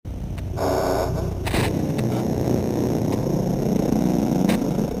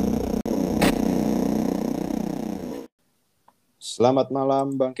Selamat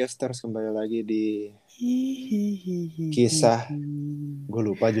malam Bang Kesters, kembali lagi di Kisah. Gue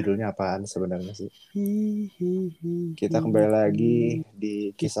lupa judulnya apaan sebenarnya sih. Kita kembali lagi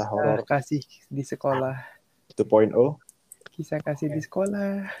di Kisah Horor Kasih di sekolah. 2.0. Kisah kasih di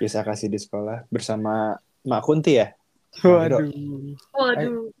sekolah. Kisah kasih di sekolah bersama Mak Kunti ya. Waduh.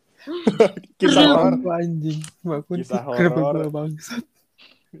 Kisah horor. Anjing. Kisah Kenapa horor. gua bangsat?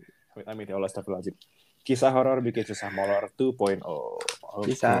 Amin ya Allah, astagfirullahaladzim. Kisah horor bikin susah Molor 2.0. Okay.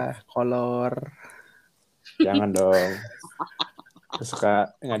 Kisah kolor. Jangan dong.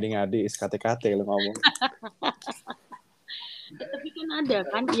 Suka ngadi-ngadi, kate-kate lu ngomong. Tapi kan ada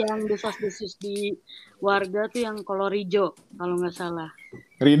kan yang desas-desus di warga tuh yang kolor hijau kalau nggak salah.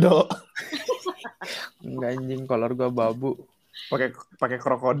 Rido. Enggak anjing, kolor gua babu. Pakai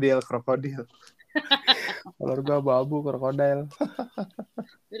krokodil. Kolor gua babu krokodil.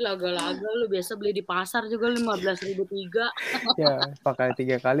 Ini laga-laga lu biasa beli di pasar juga 15.000 3. Ya, pakai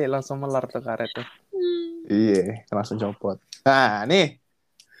 3 kali langsung melar tuh karetnya. Iya, langsung copot. Nah, nih.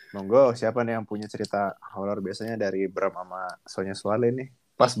 Monggo, siapa nih yang punya cerita horor biasanya dari Bram sama Sonya Suale nih?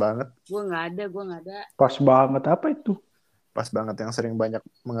 Pas banget. Gue nggak ada. Pas banget apa itu? Pas banget yang sering banyak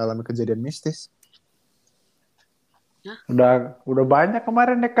mengalami kejadian mistis. Hah? Udah banyak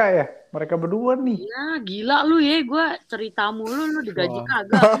kemarin ya Kak ya. Mereka berdua nih. Ya gila lu ya, gue cerita mulu lu digaji Wah.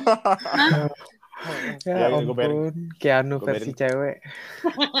 kagak. Ya, Ya, ampun, gua bayarin. Keanu Gua versi bayarin. cewek.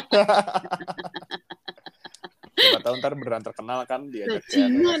 Siapa tahu ntar beneran terkenal kan diajak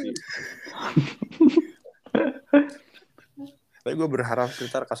Bajingan. Keanu. Tapi gue berharap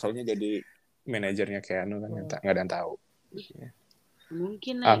ntar kasolnya jadi manajernya Keanu kan, nggak ada yang tahu.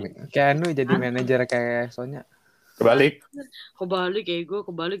 Mungkin lah. Amin. Keanu jadi manajer kayak Sonya. Kebalik.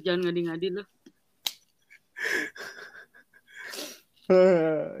 Kebalik jangan ngadi-ngadi lu.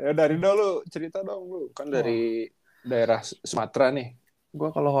 Ya dari dulu cerita dong lu, kan dari daerah Sumatera nih.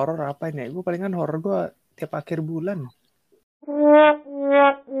 Gua kalau horor apa nih? Gua palingan horor gua tiap akhir bulan.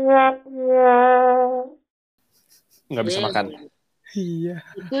 Nggak bisa makan. Iya.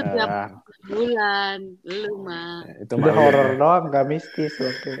 Itu tiap bulan lu mah. Itu Udah malu. horor doang, gak mistis.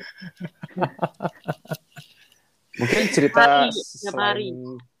 Oke. Mungkin cerita Tiap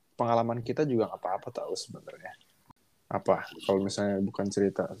selain pengalaman kita juga nggak apa-apa tahu sebenarnya. Apa kalau misalnya bukan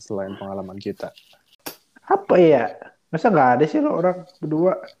cerita selain pengalaman kita? Apa ya? Masa gak ada sih lo orang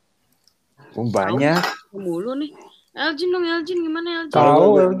berdua? Banyak. Mulu nih. Elgin gimana Elgin? Tahu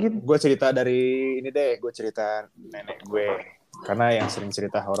Kalau lagi. gue cerita dari ini deh, gue cerita nenek gue. Karena yang sering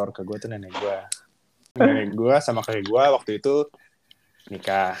cerita horor ke gue tuh nenek gue. Nenek gue sama kakek gue waktu itu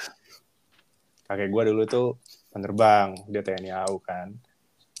nikah. Kakek gue dulu tuh penerbang, dia TNI AU kan.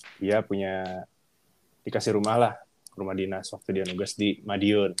 Dia dikasih rumah dinas waktu dia nugas di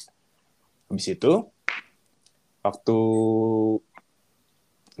Madiun. Habis itu waktu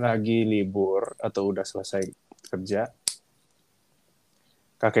lagi libur atau udah selesai kerja,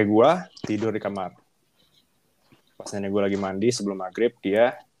 kakek gue tidur di kamar. Pas nenek gue lagi mandi sebelum maghrib,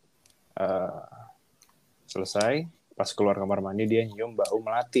 dia selesai. Pas keluar kamar mandi, dia nyium bau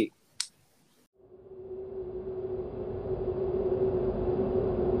melati.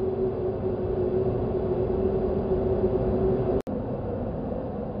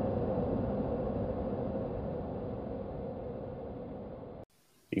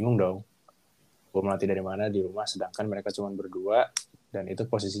 Bingung dong. Bau melati dari mana di rumah, sedangkan mereka cuma berdua, dan itu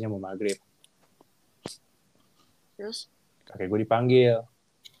posisinya mau maghrib. Terus? Kakek gue dipanggil.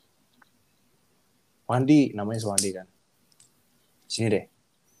 Wandi, namanya Wandi kan. Sini deh,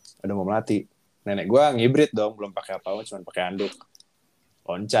 ada bau melati. Nenek gue ngibrit dong, belum pakai apa-apa, cuma pakai handuk.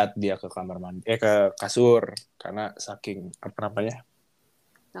 Loncat dia ke kamar mandi, ke kasur, karena saking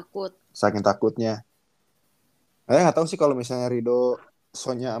saking takutnya. Saya nggak tahu sih kalau misalnya Rido,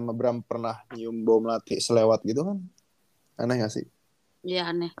 Sonya sama Bram pernah nyium bau melati selewat gitu kan, aneh nggak sih?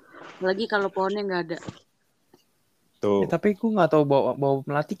 Iya aneh. Lagi kalau pohonnya nggak ada. Tuh. Tapi gue nggak tahu bau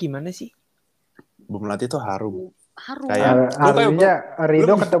melati gimana sih. Bau melati tuh harum. Kayak Artinya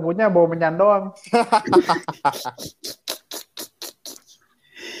Rido ketemunya bau menyan doang.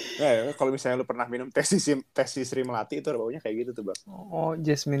 Ya, kalau misalnya lu pernah minum teh sisri melati itu baunya kayak gitu tuh, Bang. Oh,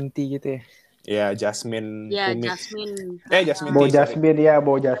 jasmine tea gitu ya. Ya, jasmine. Ya, kumis. jasmine. Jasmine Bau tea, jasmine ya,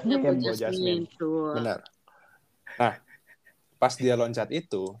 bau Iya, jasmine. bau jasmine. Benar. Nah, pas dia loncat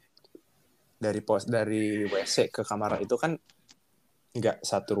itu dari WC ke kamar itu kan nggak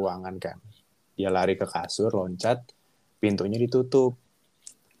satu ruangan kan. Dia lari ke kasur, loncat, pintunya ditutup.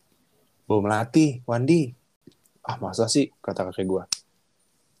 Bau melati, Wandi. Ah, masa sih, kata kakek gue.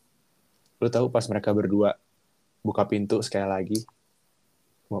 Lu tahu pas mereka berdua buka pintu sekali lagi,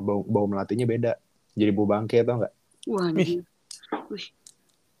 bau melatinya beda. Jadi bau bangke, tau nggak? Wah, Wih,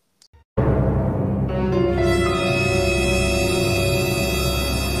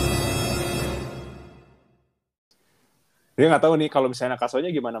 Dia nggak tahu nih kalau misalnya kasonya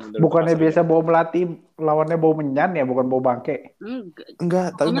gimana menurut Bukannya kasonya. biasa bau melati lawannya bau menyan ya, bukan bau bangke.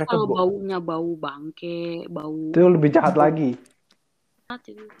 Enggak, tapi pokoknya mereka kalau baunya bau bangke, bau Itu lebih jahat lagi.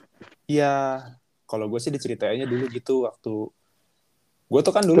 mati. Iya, kalau gue sih diceritainnya dulu gitu waktu gue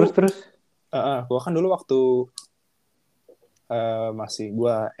tuh kan dulu, Terus gue kan dulu waktu masih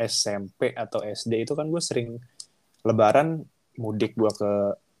gue SMP atau SD itu kan gue sering Lebaran mudik gue ke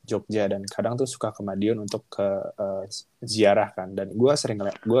Jogja dan kadang tuh suka ke Madiun untuk ke ziarah kan, dan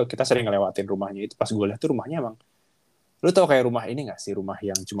kita sering ngelewatin rumahnya itu. Pas gue lihat tuh rumahnya emang, lu tau kayak rumah ini nggak sih, rumah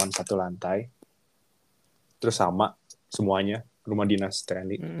yang cuma satu lantai terus sama semuanya, rumah dinas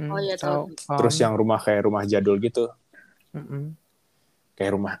TNI. Oh iya, tahu. Terus yang rumah kayak rumah jadul gitu, Mm-mm.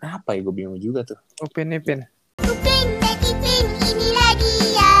 kayak rumah apa ya, gue bingung juga tuh. Upin Ipin. Upin dan Ipin inilah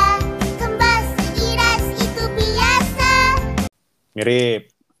dia, kembas iras itu biasa.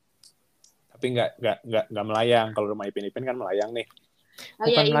 Mirip, tapi nggak melayang. Kalau rumah Ipin kan melayang nih. Oh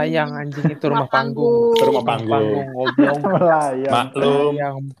iya, Bukan ini layang anjing, itu rumah panggung. Itu rumah panggung. Goblok. melayang. Maklum.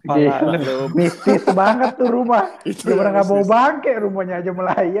 Layang Gila. kepala lu. Maklum. Mistis banget tuh rumah. Itu Gimana yang nggak bau mistis. bangke, rumahnya aja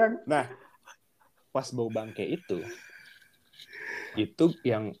melayang. Nah, pas bau bangke itu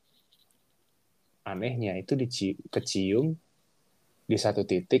yang anehnya itu kecium di satu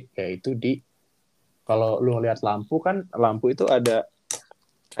titik, yaitu kalau lu lihat lampu kan, lampu itu ada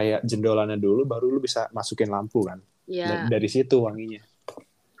kayak jendolannya dulu, baru lu bisa masukin lampu kan. Iya. Dari situ wanginya.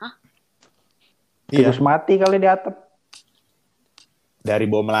 Hah? Iya. Terus mati kali di atap. Dari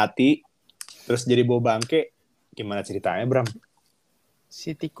bau melati, terus jadi bau bangke. Gimana ceritanya, Bram?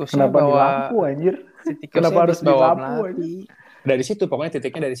 Si tikusnya Kenapa di bawa lampu anjir? si tikusnya Kenapa harus habis bawa di lampu, melati. Dari situ, pokoknya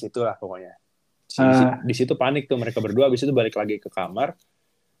titiknya dari situ lah pokoknya. Di situ panik tuh mereka berdua, habis itu balik lagi ke kamar.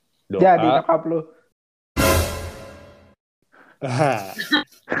 Doa. Jadi nyokap lu.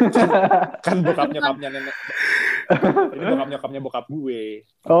 kan bokap-nyokapnya nenek. Ini bokap-nyokapnya bokap gue.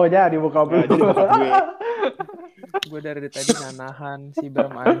 Oh jadi bokap lu. Nah, jadi bokap gue. Gue dari tadi nahan si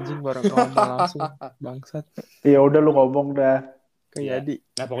Bram anjing baru ngomong langsung bangsat. Ya udah lu ngomong dah. Kayak Yadi.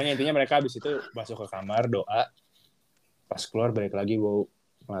 Nah, pokoknya intinya mereka habis itu masuk ke kamar, doa. Pas keluar balik lagi bau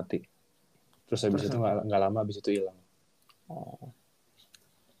mati. Terus habis itu nggak lama habis itu hilang. Oh.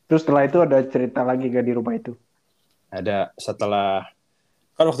 Terus setelah itu ada cerita lagi gak di rumah itu? Ada setelah,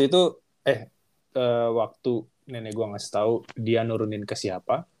 kan waktu itu waktu nenek gua ngasih tahu dia nurunin ke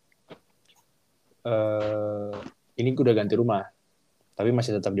siapa, ini udah ganti rumah, tapi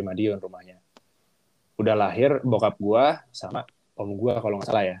masih tetap di Madiun rumahnya. Udah lahir bokap gua sama om gua kalau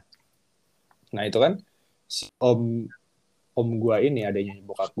nggak salah ya. Nah itu kan si om gua ini, adanya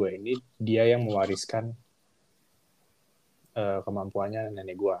bokap gua ini, dia yang mewariskan kemampuannya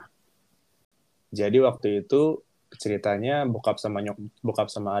nenek gua. Jadi waktu itu ceritanya bokap sama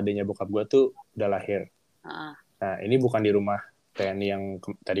adanya bokap gua tuh udah lahir. Nah ini bukan di rumah TNI yang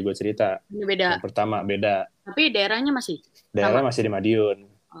tadi gue cerita. Ini beda. Yang pertama beda. Tapi daerahnya masih? Daerah masih di Madiun.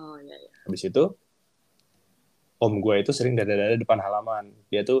 Oh iya. Habis itu om gue itu sering dada-dada depan halaman.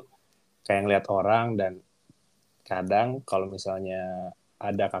 Dia tuh kayak ngeliat orang, dan kadang kalau misalnya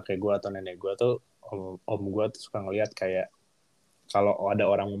ada kakek gue atau nenek gue tuh, om gue tuh suka ngeliat kayak kalau ada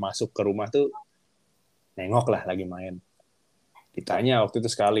orang mau masuk ke rumah tuh nengok lah lagi main. Ditanya waktu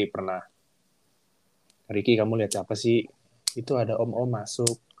itu sekali pernah, Ricky kamu lihat siapa sih? Itu ada om-om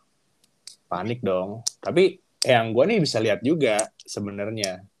masuk. Panik dong. Tapi yang gue nih bisa lihat juga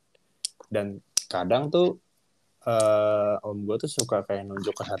sebenarnya. Dan kadang tuh om gue tuh suka kayak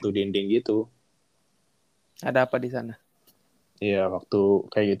nunjuk ke satu dinding gitu. Ada apa di sana? Iya,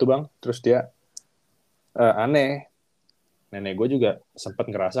 waktu kayak gitu bang. Terus dia aneh. Nenek gue juga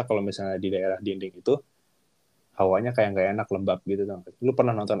sempat ngerasa kalau misalnya di daerah dinding itu hawanya kayak nggak enak, lembab gitu. Lu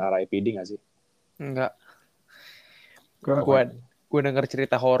pernah nonton RIPD nggak sih? Enggak. Gue denger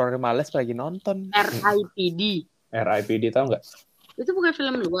cerita horor males lagi nonton. RIPD tau nggak? itu bukan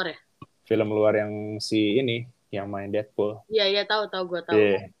film luar ya? Film luar yang si ini yang main Deadpool. Iya tahu gue tahu.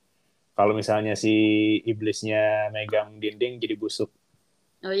 Yeah. Kalau misalnya si iblisnya megang dinding jadi busuk.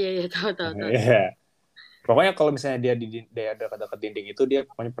 Oh iya tahu. Yeah. Pokoknya kalau misalnya dia di dekat dinding itu, dia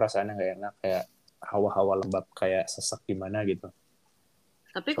pokoknya perasaannya nggak enak, kayak hawa-hawa lembab, kayak sesek gimana gitu.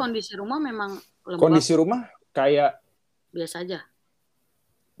 Tapi kondisi rumah memang lembab. Kondisi rumah kayak biasa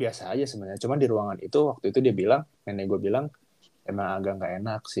aja sebenarnya. Cuma di ruangan itu waktu itu dia bilang, nenek gue bilang emang agak nggak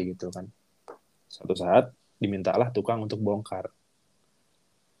enak sih gitu kan. Suatu saat dimintalah tukang untuk bongkar.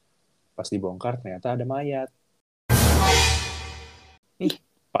 Pas dibongkar ternyata ada mayat.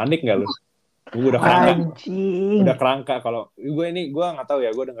 Panik nggak lu? Gue udah kerangka, Anjing. udah kerangka. Kalau gue nggak tahu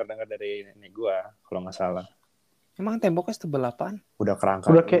ya, gue dengar dari nenek gue kalau nggak salah. Emang temboknya setebal apaan? Udah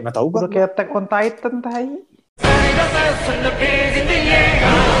kerangka. Udah kayak Nggak tahu udah bang. kayak Attack on Titan tai.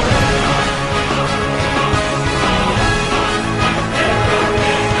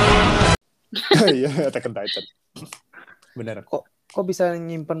 Iya, Attack on Titan. Bener. Kok bisa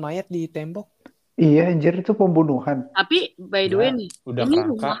nyimpen mayat di tembok? Iya anjir itu pembunuhan. Tapi by the way nih, Udah ini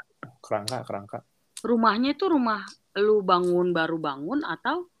kerangka. rumahnya itu rumah lu baru bangun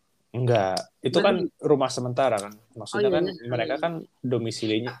atau Enggak, itu kan rumah sementara kan. Maksudnya kan mereka kan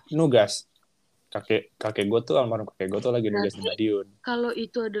domisilinya nugas. Kakek gue tuh, almarhum kakek gue tuh lagi nugas di Madiun. kalau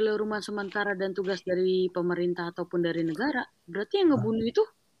itu adalah rumah sementara dan tugas dari pemerintah ataupun dari negara, berarti yang ngebunuh itu?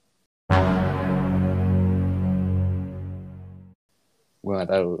 Gue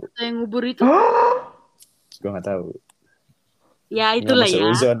nggak tahu. Atau yang ngubur itu? Gue nggak tahu. Ya itulah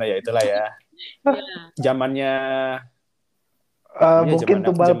ya. Ya itulah ya. Zamannya mungkin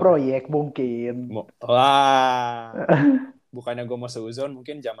tumbal proyek mungkin. Wah. Bukannya gue mau seuzon,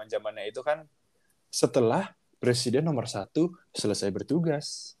 mungkin zamannya itu kan setelah Presiden nomor 1 selesai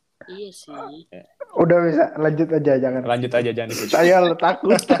bertugas. Iya sih. Udah bisa lanjut aja jangan. Lanjut aja jangan ikut. Saya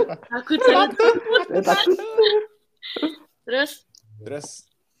takut. Saya takut. Terus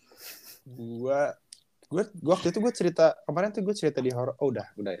gua waktu itu gue cerita kemarin tuh gue cerita di horor. Oh udah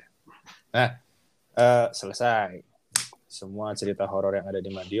ya. Nah selesai semua cerita horor yang ada di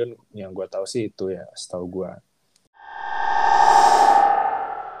Madiun. Yang gue tahu sih itu ya, setahu gue.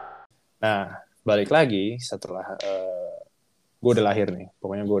 Nah balik lagi setelah gue udah lahir nih.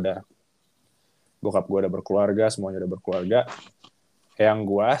 Pokoknya bokap gue udah berkeluarga, semuanya udah berkeluarga. Eyang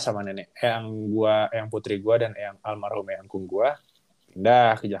gue sama nenek, eyang putri gue dan eyang almarhum eyangkung gue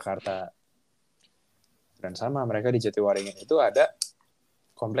pindah ke Jakarta. Dan sama mereka di Jatiwaringin itu ada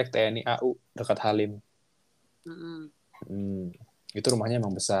komplek TNI AU dekat Halim. Itu rumahnya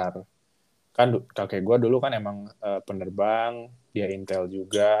emang besar. Kan kakek gue dulu kan emang penerbang, dia intel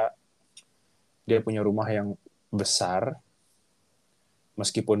juga. Dia punya rumah yang besar,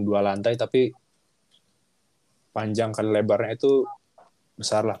 meskipun 2 lantai tapi panjang kali lebarnya itu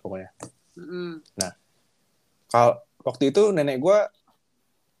besar lah pokoknya. Nah, kalau waktu itu nenek gue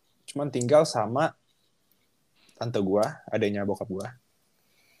cuman tinggal sama tante gue, adanya bokap gue,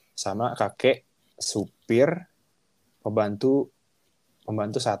 sama kakek, supir, pembantu 1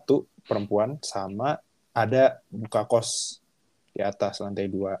 perempuan, sama ada buka kos di atas lantai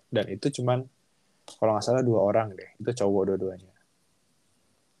 2. Dan itu cuman kalau nggak salah 2 orang deh, itu cowok dua-duanya.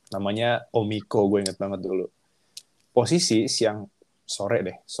 Namanya Omiko, gue inget banget dulu. Posisi sore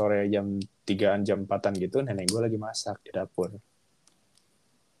jam 3-an, jam 4-an gitu, nenek gue lagi masak di dapur.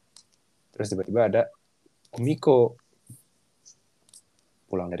 Terus tiba-tiba ada Omiko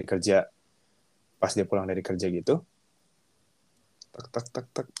pulang dari kerja. Pas dia pulang dari kerja gitu,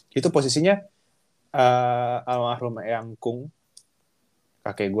 tek. Itu posisinya almarhum eyangkung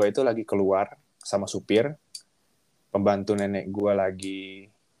kakek gue itu lagi keluar sama supir. Pembantu nenek gue lagi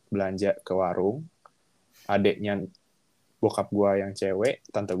belanja ke warung. Adiknya bokap gue yang cewek,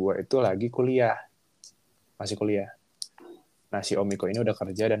 tante gue itu lagi masih kuliah. Nah si Omiko ini udah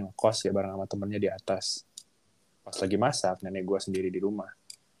kerja dan ngekos ya bareng sama temennya di atas. Pas lagi masak, nenek gue sendiri di rumah.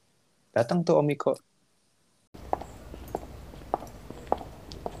 Datang tuh Omiko.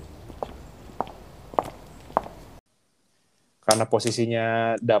 Karena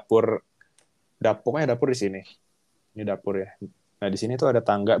posisinya pokoknya dapur di sini. Ini dapur ya. Nah di sini tuh ada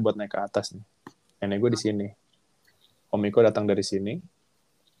tangga buat naik ke atas nih. Nenek gue di sini. Omiko datang dari sini,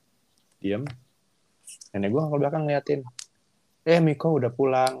 diam. Nenek gue ke belakang ngeliatin. Miko udah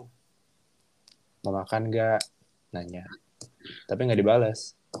pulang. Mau makan nggak? Nanya. Tapi nggak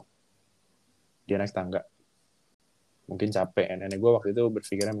dibalas. Dia naik tangga. Mungkin capek. Nenek gue waktu itu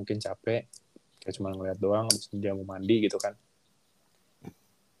berpikirnya mungkin capek. Kayak cuma ngeliat doang, habis itu dia mau mandi gitu kan.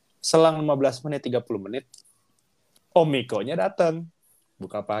 Selang 15 menit, 30 menit, Omiko-nya datang.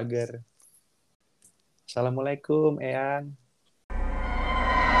 Buka pagar. Assalamualaikum, Eyang.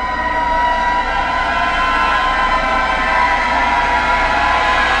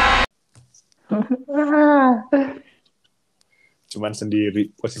 Cuman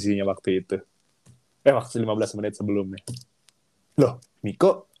sendiri posisinya waktu itu. Waktu 15 menit sebelumnya. Loh,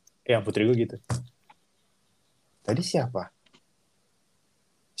 Miko? Yang putri gue gitu. Tadi siapa?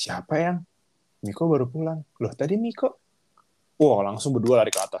 Siapa yang? Miko baru pulang. Loh, tadi Miko? Wah, langsung berdua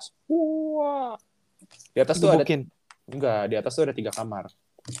lari ke atas. Wah. Di atas tuh ada... Enggak, di atas tuh ada 3 kamar.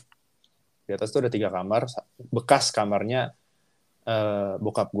 Di atas tuh ada 3 kamar. Bekas kamarnya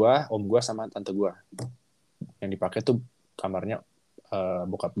bokap gue, om gue, sama tante gue. Yang dipakai tuh kamarnya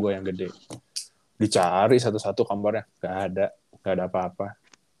bokap gue yang gede. Dicari satu-satu kamarnya, nggak ada apa-apa.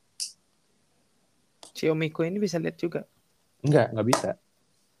 Si Omiko ini bisa lihat juga. Nggak bisa.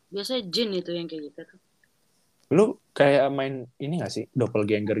 Biasanya jin itu yang kayak gitu tuh. Lu kayak main ini nggak sih,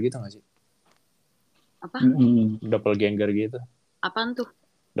 doppelganger gitu nggak sih? Apa? Doppelganger gitu. Apaan tuh?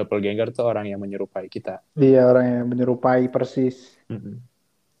 Doppelganger tuh orang yang menyerupai kita. Iya, orang yang menyerupai persis.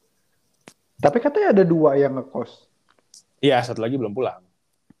 Tapi katanya ada 2 yang ngekos. Iya, satu lagi belum pulang.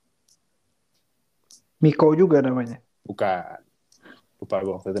 Miko juga namanya. Bukan. Lupa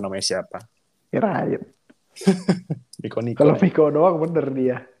gue waktu itu namanya siapa. Kirain. Niko. Kalau Miko doang bener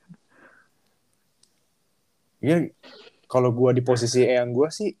dia. Iya, kalau gue di posisi eyang gue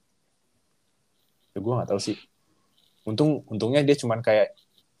sih, ya gue nggak tahu sih. Untungnya dia cuman kayak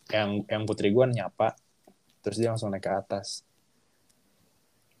yang putri gue nyapa, terus dia langsung naik ke atas.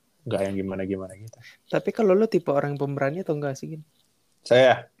 Nggak yang gimana gitu. Tapi kalau lo tipe orang pemberani atau enggak sih, Gin?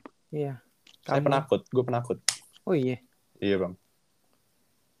 Saya Iya. Saya Kamu? penakut. Gue penakut. Oh iya. Iya bang.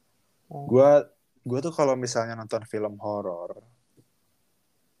 Oh. Gue tuh kalau misalnya nonton film horor,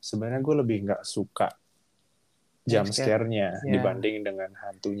 sebenarnya gue lebih nggak suka jump scare-nya Ya. dibanding dengan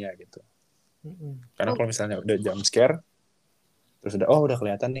hantunya gitu. Mm-mm. Karena kalau misalnya udah jump scare, terus udah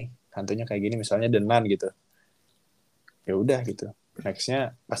kelihatan nih hantunya kayak gini, misalnya denan gitu, ya udah gitu.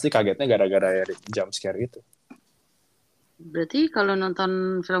 Nextnya pasti kagetnya gara-gara jump scare itu. Berarti kalau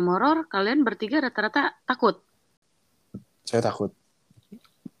nonton film horor, kalian bertiga rata-rata takut? Saya takut.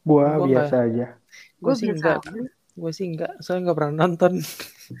 Gua Gua biasa aja. Gue Gue sih biasa enggak. aja. Gue sih enggak. Soalnya enggak pernah nonton.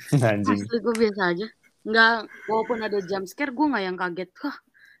 Anjing. Asli gue biasa aja. Nggak, walaupun ada jump scare, gue nggak yang kaget. Wah,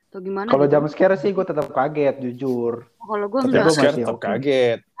 atau gimana Kalau gitu. jump scare sih gue tetap kaget, jujur. Kalau gue Tapi Jump enggak. gua scare masih tetap oke.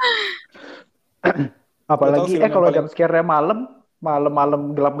 kaget. Apalagi film yang kalau paling- jump scare-nya malam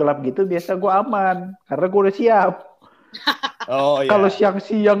gelap-gelap gitu biasa gue aman karena gue udah siap. Oh Kalau ya.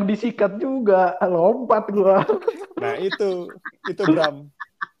 siang-siang disikat juga lompat gue. Nah itu Bram.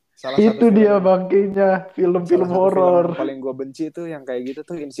 Salah Itu satu dia film bangkainya film-film horor. yang paling gue benci tuh yang kayak gitu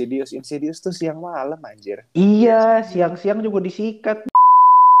tuh Insidious. Insidious tuh siang malam anjir. Iya, siang-siang juga disikat.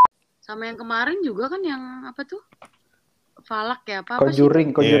 Sama yang kemarin juga kan yang apa tuh? Falak ya, apa sih? Conjuring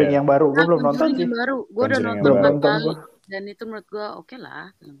Iya. yang baru. Gue Nah, belum nonton Conjuring sih. yang baru. Gue udah Conjuring yang nonton Belum baru. 4 nonton kali. gue. Dan itu menurut gue oke lah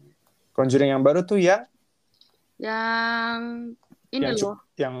filmnya. Conjuring yang baru tuh ya Yang ini yang loh.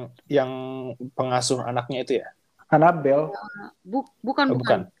 yang pengasuh anaknya itu ya. Annabelle. Bukan. Oh,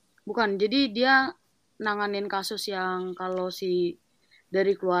 bukan. Bukan. Jadi dia nanganin kasus yang kalau si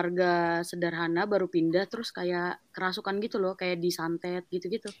dari keluarga sederhana baru pindah terus kayak kerasukan gitu loh, kayak disantet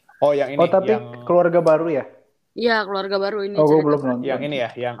gitu-gitu. Oh yang ini Oh tapi yang keluarga baru ya? Iya, keluarga baru ini Oh gue cerita. belum nonton. yang ini ya,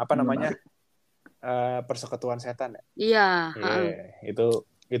 yang apa namanya? Persekutuan setan ya. Iya, Iya,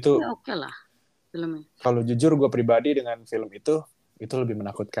 itu ya, oke lah filmnya. kalau jujur gue pribadi dengan film itu lebih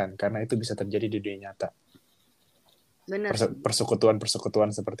menakutkan karena itu bisa terjadi di dunia nyata. Bener. Persekutuan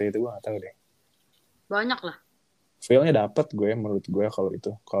seperti itu gue nggak tahu deh. Banyak lah. Feelnya dapet gue menurut gue kalau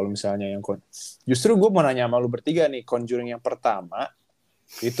itu. Kalau misalnya yang justru gue mau nanya sama lu bertiga nih, Conjuring yang pertama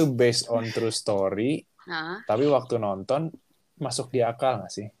itu based on true story, Nah, tapi waktu nonton masuk di akal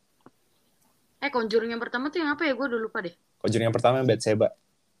nggak sih? Conjuring yang pertama tuh yang apa ya? Gue udah lupa deh. Conjuring yang pertama yang Bathsheba,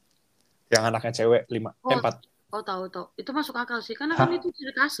 yang anaknya cewek 4. Oh, tahu. Itu masuk akal sih, karena kan itu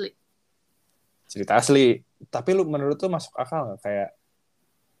cerita asli. Cerita asli. Tapi lu menurut tuh masuk akal nggak? Kayak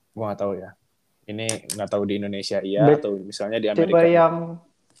gue nggak tahu ya. Ini nggak tahu di Indonesia iya atau misalnya di Amerika. Coba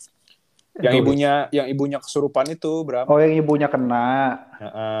yang ibunya kesurupan itu, Bram. Oh yang ibunya kena.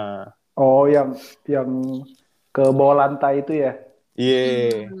 Heeh. Oh yang ke bawah lantai itu ya?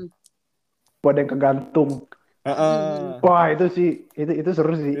 Iya. Ada yang kegantung. Wah itu sih, itu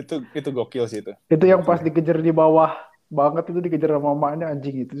seru sih. Itu gokil sih itu. Itu yang pas dikejar di bawah banget itu dikejar sama mamanya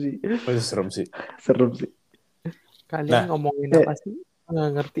anjing itu sih. Itu serem sih. Serem sih. Kalian ngomongin apa sih? Nggak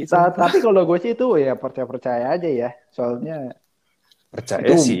ngerti. Tapi kalau gue sih itu ya percaya aja ya. Soalnya Percaya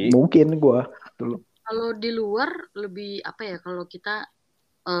itu sih. mungkin gue dulu. Kalau di luar lebih apa ya? Kalau kita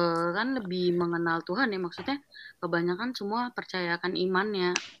kan lebih mengenal Tuhan ya, maksudnya kebanyakan semua percayakan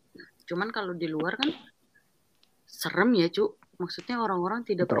imannya. Cuman kalau di luar kan serem ya, Cuk. Maksudnya orang-orang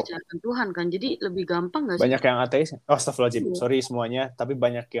tidak percayakan Tuhan kan. Jadi lebih gampang nggak sih? Banyak yang ateis. Oh, astagfirullahaladzim. Sorry semuanya. Tapi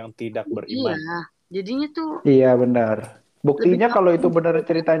banyak yang tidak beriman. Iya. Jadinya tuh Iya benar. Buktinya kalau itu benar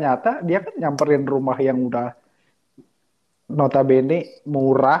cerita nyata, dia kan nyamperin rumah yang udah notabene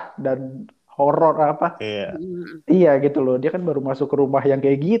murah dan horor apa. Iya. Iya gitu loh. Dia kan baru masuk ke rumah yang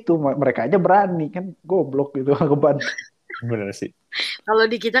kayak gitu. Mereka aja berani kan. Goblok gitu keban. Bener sih. kalau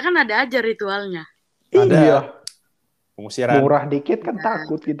di kita kan ada aja ritualnya. Ada. Iya. Pengusiran. Murah dikit kan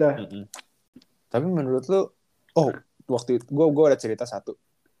takut kita. Tapi menurut lu, waktu itu gue ada cerita satu.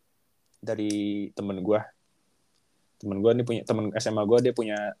 dari temen gue nih punya temen SMA gue, dia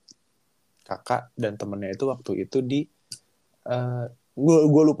punya kakak dan temennya itu waktu itu di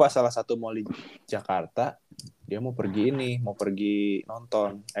gue lupa salah satu mall di Jakarta. Dia mau pergi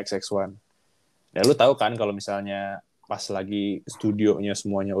nonton XX1. Ya lu tahu kan kalau misalnya pas lagi studionya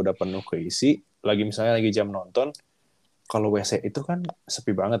semuanya udah penuh keisi, misalnya lagi jam nonton, kalau WC itu kan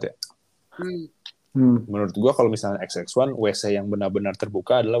sepi banget ya. Menurut gue kalau misalnya XX1, WC yang benar-benar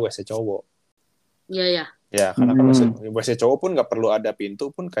terbuka adalah WC cowok. Iya. Ya, karena kan WC cowok pun nggak perlu ada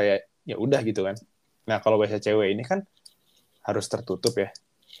pintu pun kayak ya udah gitu kan. Nah, kalau WC cewek ini kan harus tertutup ya.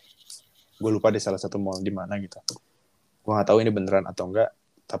 Gue lupa di salah satu mall di mana gitu. Gue nggak tahu ini beneran atau enggak.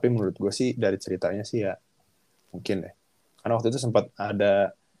 Tapi menurut gue sih dari ceritanya sih ya mungkin deh. Karena waktu itu sempat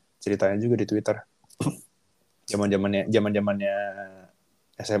ada ceritanya juga di Twitter. Zaman-zamannya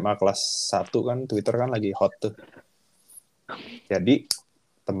SMA kelas 1 kan, Twitter kan lagi hot tuh. Jadi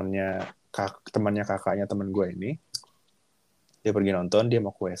temannya kakaknya temen gue ini, dia pergi nonton, dia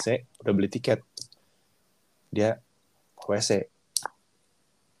mau ke WC, udah beli tiket. Dia ke WC.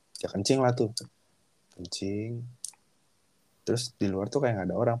 Dia kencing lah tuh. Kencing. Terus di luar tuh kayak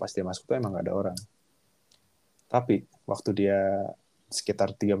gak ada orang. Pas dia masuk tuh emang gak ada orang. Tapi waktu dia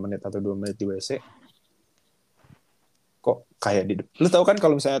sekitar 3 menit atau 2 menit di WC, kok kayak lu tahu kan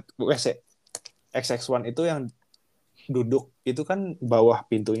kalau misalnya WC XX1 itu yang duduk itu kan bawah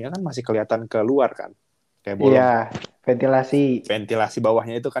pintunya kan masih kelihatan keluar kan, kayak bolong. Iya, ventilasi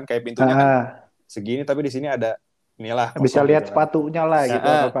bawahnya itu kan kayak pintunya kan segini, tapi di sini ada inilah bisa lihat gitu sepatunya lah gitu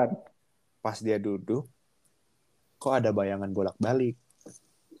kapan. Pas dia duduk kok ada bayangan bolak-balik.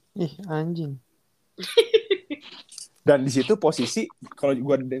 Ih, anjing. Dan di situ posisi, kalau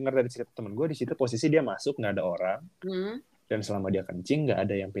gue dengar dari cerita temen gue, di situ posisi dia masuk nggak ada orang, dan selama dia kencing nggak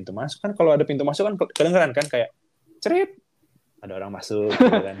ada yang pintu masuk kan. Kalau ada pintu masuk kan kedengeran kan kayak cerit, ada orang masuk gitu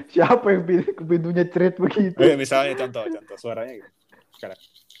kan. Siapa yang pintunya cerit begitu? Misalnya contoh suaranya gitu. Sekarang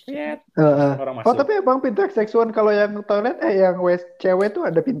orang masuk. Oh tapi emang pintu XX1 kalau yang toilet yang cewek tuh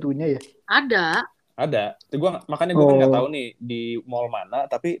ada pintunya ya? Ada. Makanya gue kan nggak tahu nih di mall mana,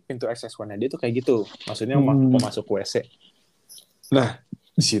 tapi pintu XX1-nya dia tuh kayak gitu. Maksudnya mau masuk ke WC. Nah,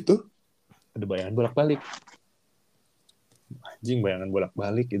 di situ ada bayangan bolak-balik. Anjing, bayangan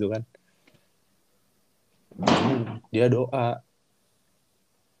bolak-balik gitu kan. Dia doa,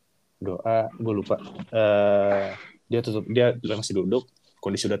 gue lupa. Dia masih duduk,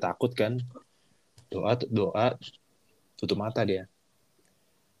 kondisi udah takut kan. Doa, tutup mata dia.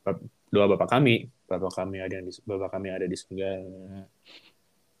 Doa Bapak kami ada di surga.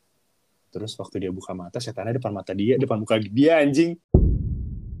 Terus waktu dia buka mata, setannya depan muka dia, anjing.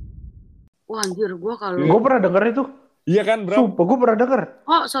 Wah anjir, gue pernah denger itu. Iya kan, bro? Sumpah, gue pernah denger.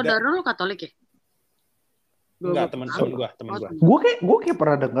 Oh, saudara lu Katolik ya? Enggak, teman gue. Gue kayak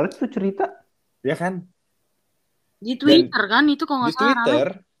pernah denger itu cerita. Iya kan? Di Twitter kan itu kalau nggak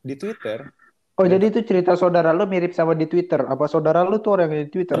salah. Di Twitter. Oh, jadi itu cerita saudara lu mirip sama di Twitter. Apa saudara lu tuh orang yang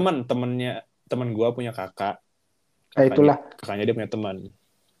di Twitter? Temen gue punya kakak. Itulah. Kakaknya dia punya teman.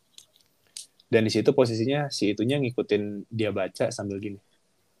 Dan di situ posisinya si itunya ngikutin dia baca sambil gini.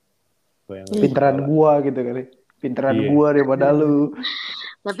 Pinteran gua gitu kali. Pinteran gua daripada lu.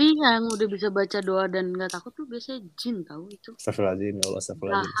 Tapi yang udah bisa baca doa dan nggak takut tuh biasanya jin tahu itu. Astagfirullahaladzim, ya Allah,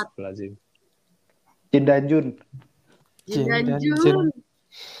 astagfirullahaladzim. Jin dan Jun. Jin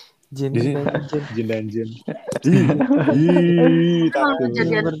dan Jun. Kalau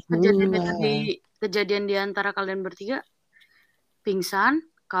kejadian di antara kalian bertiga, pingsan,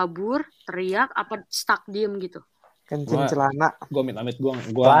 kabur, teriak, apa stuck diem gitu? Kencing celana. Gue amit-amit gue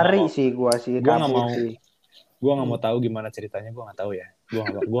lari sih gue nggak mau. Gue nggak mau tahu gimana ceritanya, gue nggak tahu ya.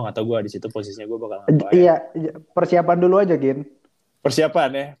 Gue nggak tahu gue di situ posisinya gue bakal ngapain. Iya, persiapan dulu aja, Gin. Persiapan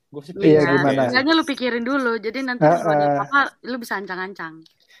ya. Gue sih gimana? Kayaknya lu pikirin dulu, jadi nanti apa lu bisa ancang-ancang.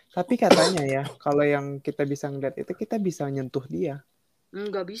 Tapi katanya ya, kalau yang kita bisa ngeliat itu kita bisa nyentuh dia.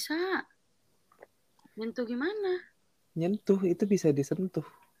 Nggak bisa. Nyentuh gimana? Nyentuh itu bisa disentuh.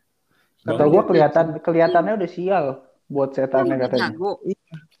 Kata gue kelihatannya udah sial buat setannya katanya.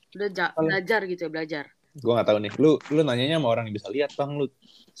 Udah belajar gitu ya, belajar. Gue nggak tahu nih. Lu nanyanya sama orang yang bisa lihat, Bang, lu.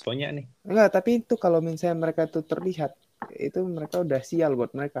 Soalnya nih. Enggak, tapi itu kalau misalnya mereka tuh terlihat, itu mereka udah sial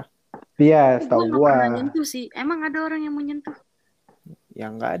buat mereka. Iya, setahu gue. Gue pernah nyentuh sih. Emang ada orang yang mau nyentuh? Ya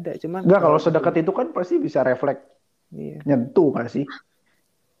nggak ada, cuman nggak, kalau sedekat itu kan pasti bisa refleks. Iya. Nyentuh nggak sih?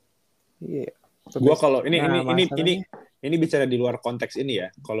 Iya. Gua kalau ini bicara di luar konteks ini ya.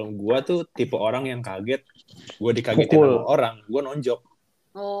 Kalau gua tuh tipe orang yang kaget, gua dikagetin sama orang, gua nonjok.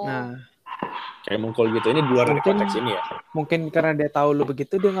 Oh. Nah, Kayak mukul gitu. Ini di luar dari Mungkin- konteks ini ya. Mungkin karena dia tahu lu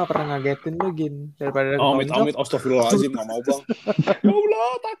begitu, dia nggak pernah ngagetin lu, Gin. Daripada Amit-amit, astagfirullahaladzim, gak mau bang. Ya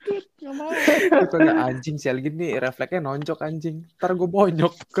Allah, takut, gak mau. Daripada anjing sial gini, refleksnya nonjok anjing. Ntar gue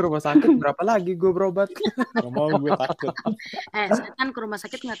bonyok ke rumah sakit, berapa lagi gue berobat? Gak mau, gue takut. Setan ke rumah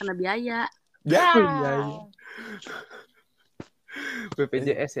sakit nggak kena biaya. Ya. Iya.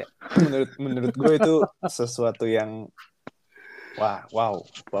 BPJS ya. Menurut gue itu sesuatu yang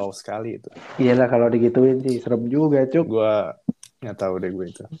wow sekali itu. Iya lah kalau digituin sih serem juga cuk. Gue nggak tahu deh gue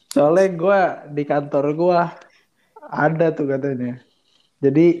itu. Soalnya gue di kantor gue ada tuh katanya.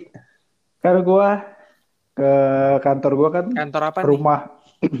 Jadi kan gue ke kantor gue kan Kantor apa nih? rumah.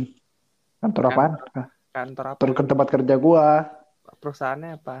 Kantor apaan? Kantor apa? Kantor ke tempat kerja gue.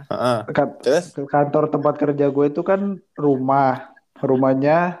 Perusahaannya apa? Terus? Kantor tempat kerja gue itu kan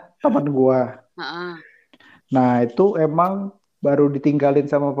rumahnya teman gue. Heeh. Nah itu emang baru ditinggalin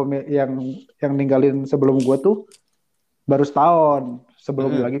sama yang ninggalin sebelum gue tuh baru setahun,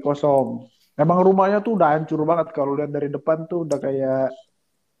 sebelum lagi kosong. Emang rumahnya tuh udah hancur banget, kalau lihat dari depan tuh udah kayak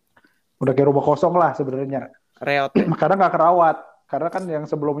rumah kosong lah sebenarnya. Reot ya? Karena nggak kerawat, karena kan yang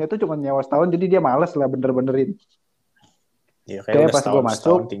sebelumnya tuh cuma nyewa setahun, jadi dia males lah bener-benerin. Iya, Kayak kayak pas gua masuk,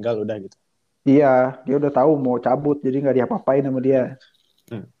 setahun tinggal udah gitu. Iya, dia udah tahu mau cabut, jadi nggak diapa-apain sama dia.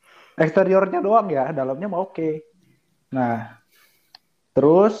 Eksteriornya doang ya, dalamnya mah oke. Nah,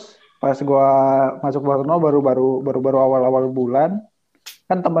 terus pas gua masuk Barno baru awal-awal bulan,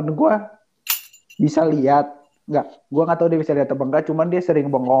 kan teman gua bisa lihat, gua nggak tahu dia bisa lihat apa enggak, cuman dia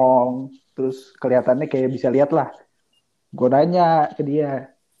sering bengong, terus kelihatannya kayak bisa lihat lah. Gua nanya ke dia,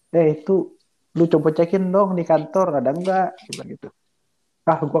 itu lu coba cekin dong di kantor ada enggak? Dia bilang gitu.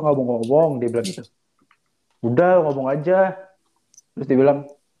 Gua nggak mau ngomong, dia bilang gitu. Udah ngomong aja. Terus dia bilang,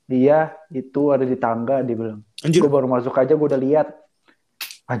 iya itu ada di tangga, dia bilang. Anjir. Gue baru masuk aja gue udah lihat.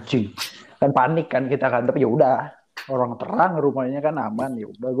 Anjing. Kan panik kan kita kan, tapi ya udah. Orang terang rumahnya kan aman, ya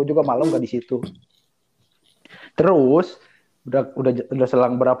udah. Gue juga malam gak di situ. Terus udah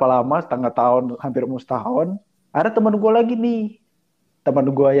selang berapa lama, setengah tahun, hampir mau setahun, ada teman gue lagi nih.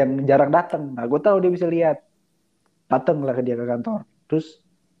 Teman gue yang jarang datang. Nah, gue tahu dia bisa lihat. Datang lah ke dia ke kantor. Terus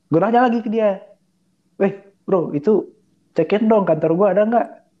gue nanya lagi ke dia. Bro, itu cekin dong kantor gue ada nggak?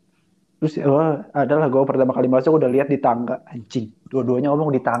 Terus adalah gue pertama kali masuk udah lihat di tangga. Anjing, dua-duanya ngomong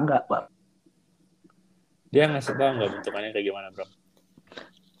di tangga, Pak. Dia ngasih tau nggak bentukannya kayak gimana, bro?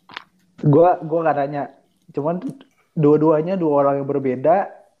 Gue nggak nanya. Cuman dua-duanya dua orang yang berbeda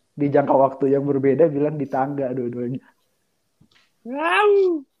di jangka waktu yang berbeda bilang di tangga dua-duanya.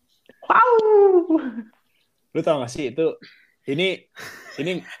 Wow. Lu tau gak sih itu ini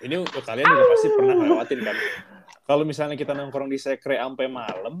kalian juga pasti pernah ngelewatin kan. Kalau misalnya kita nongkrong di sekre sampai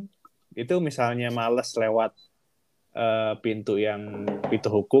malam, itu misalnya males lewat pintu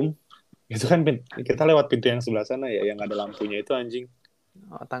hukum, itu kan kita lewat pintu yang sebelah sana ya, yang ada lampunya itu anjing.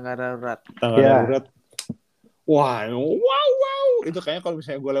 Oh, tangga darurat. Darurat. Wow. Itu kayaknya kalau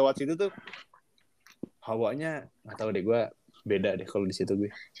misalnya gue lewat situ tuh hawanya nggak tahu deh, gue beda deh kalau di situ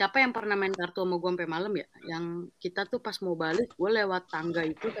gue. Siapa yang pernah main kartu sama gue sampai malam ya? Yang kita tuh pas mau balik, gue lewat tangga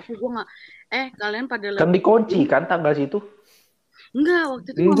itu, tapi gue nggak. Kalian pada lewat. Kan dikunci kan tangga situ? Enggak, waktu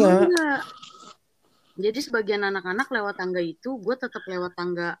itu enggak. Jadi sebagian anak-anak lewat tangga itu, gue tetap lewat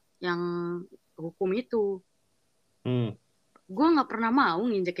tangga yang hukum itu. Gue nggak pernah mau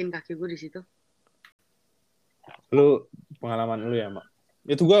nginjekin kaki gue di situ. Lu pengalaman lu ya, Mak?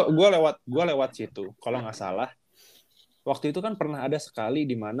 Itu gue lewat situ. Kalau nggak salah, waktu itu kan pernah ada sekali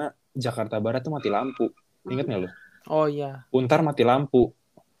di mana Jakarta Barat tuh mati lampu. Ingat nggak lu? Oh iya. Untar mati lampu.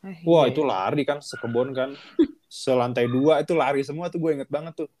 Wah, Iya. itu lari kan sekebon kan. Selantai 2 itu lari semua tuh, gue inget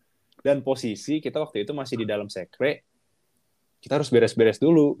banget tuh. Dan posisi kita waktu itu masih di dalam sekre. Kita harus beres-beres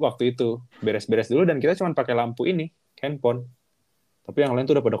dulu waktu itu. Beres-beres dulu dan kita cuma pakai lampu ini, handphone. Tapi yang lain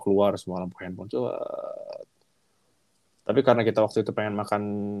tuh udah pada keluar semua lampu handphone. Tapi karena kita waktu itu pengen makan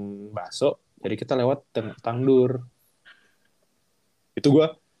bakso, jadi kita lewat tangdur. Itu gue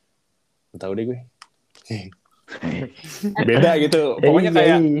nggak tahu deh gue. Beda gitu. Pokoknya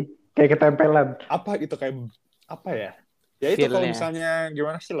kayak ketempelan. Apa gitu, kayak apa ya? Ya itu kalau misalnya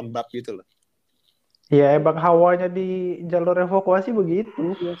gimana sih, lembab gitu loh. Ya emang hawanya di jalur evakuasi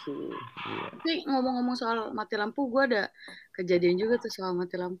begitu. Iya sih. Tapi ngomong-ngomong soal mati lampu, gue ada kejadian juga tuh soal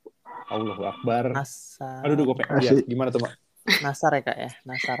mati lampu. Allahu Akbar. Nasar. Aduh, gue pengen. Ya, gimana tuh, Mak? Nasar ya, Kak ya?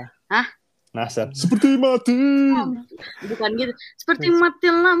 Nasar. Hah? Nasar. Seperti mati. Bukan gitu. Seperti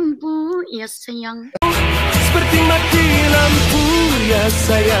mati lampu, ya sayang. Seperti mati lampu, ya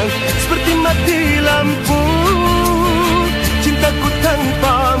sayang. Seperti mati lampu, cintaku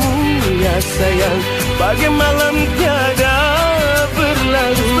tanpamu, ya sayang. Bagai malam tiada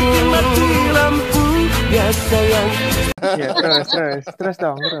berlalu. Seperti mati sayang. Ya, terus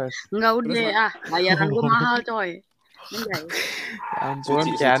dong, terus. Enggak udah, bayaran gue mahal coy. Enggak ya. Ya ampun,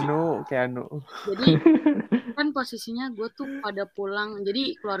 Suci. Keanu. Jadi kan posisinya gue tuh pada pulang.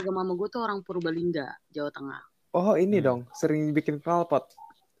 Jadi keluarga mama gue tuh orang Purbalingga, Jawa Tengah. Oh, ini dong, sering bikin knalpot.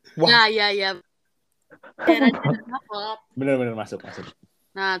 Wah. Ya. Daerah-daerah knalpot. Bener masuk.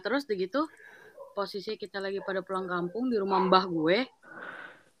 Nah, terus begitu posisi kita lagi pada pulang kampung di rumah mbah gue.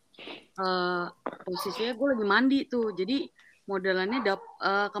 Posisinya gue lagi mandi tuh. Jadi modelannya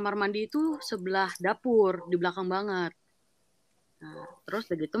kamar mandi itu sebelah dapur, di belakang banget. Nah, terus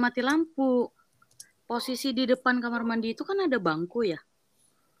begitu mati lampu. Posisi di depan kamar mandi itu kan ada bangku ya.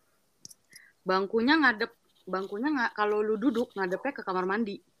 Bangkunya kalau lu duduk ngadepnya ke kamar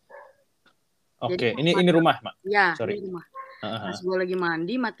mandi. Oke, ini rumah, Mak. Ya, Sorry. ini rumah. Pas gue lagi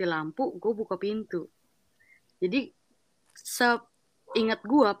mandi, mati lampu, gue buka pintu. Jadi, seingat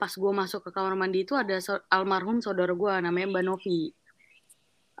gue, pas gue masuk ke kamar mandi itu ada almarhum saudara gue, namanya Mbak Novi.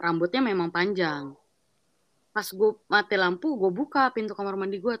 Rambutnya memang panjang. Pas gue mati lampu, gue buka pintu kamar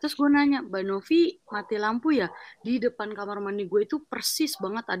mandi gue. Terus gue nanya, Mbak Novi mati lampu ya? Di depan kamar mandi gue itu persis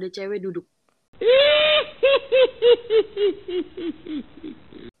banget ada cewek duduk.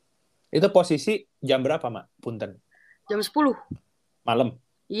 Itu posisi jam berapa, Mak? Punten. Jam 10. Malam.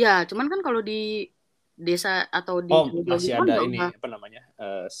 Iya, cuman kan kalau di desa atau di masih ada ini apa namanya?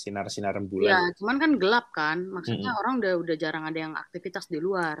 Sinar-sinar rembulan. Iya, cuman kan gelap kan. Maksudnya orang udah jarang ada yang aktivitas di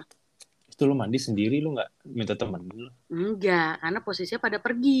luar. Itu lu mandi sendiri, lu nggak minta temen lu? Enggak, karena posisinya pada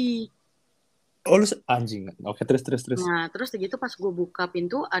pergi. Oh, lu anjing. Oke, terus. Nah, terus begitu pas gue buka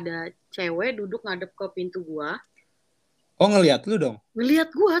pintu ada cewek duduk ngadep ke pintu gue. Oh, ngelihat lu dong? Ngelihat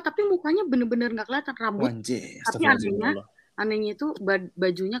gue, tapi mukanya bener-bener nggak kelihatan rambut. Anjir, tapi anehnya itu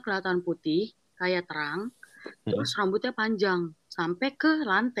bajunya kelihatan putih, kayak terang. Terus rambutnya panjang sampai ke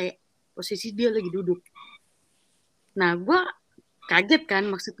lantai. Posisi dia lagi duduk. Nah, gue kaget kan.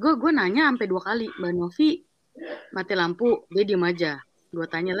 Maksud gue nanya sampai 2 kali. Mbak Novi mati lampu, dia diem aja. Gue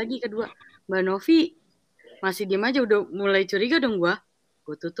tanya lagi kedua, Mbak Novi masih diem aja, udah mulai curiga dong gue.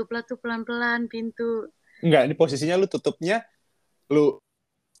 Gue tutup lah tuh pelan-pelan pintu. Enggak, ini posisinya lu tutupnya, lu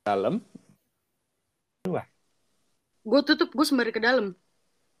dalam. Gue tutup, gue sembari ke dalam.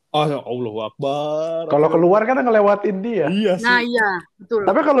 Oh, Allahu Akbar. Kalau keluar kan ngelewatin dia. Iya sih. Nah iya, betul.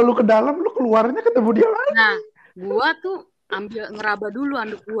 Tapi kalau lu ke dalam, lu keluarnya ketemu dia lagi. Nah, gue tuh ngeraba dulu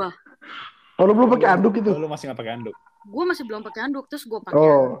anduk gue. Oh, lu belum pakai anduk itu? Lu masih nggak pakai anduk? Gue masih belum pakai anduk, terus gue pakai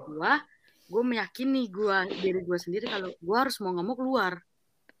anduk gue meyakini diri gue sendiri kalau gue harus mau nggak mau keluar.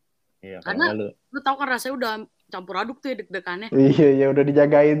 Iya, karena lu tau kan rasanya udah campur aduk tuh ya deg-degannya. Iya, udah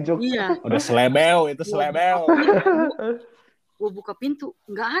dijagain Cuk. Iya. Udah selebel. Gue buka pintu,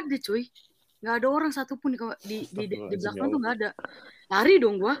 nggak ada cuy, nggak ada orang satupun di belakang tuh nggak ada. Lari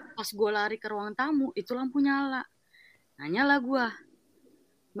dong gue, pas gue lari ke ruang tamu itu lampu nyala. Nanya lah gue,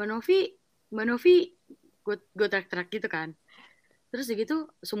 Mbak Novi, gue teriak-teriak gitu kan. Terus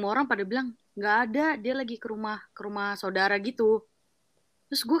gitu semua orang pada bilang nggak ada, dia lagi ke rumah saudara gitu.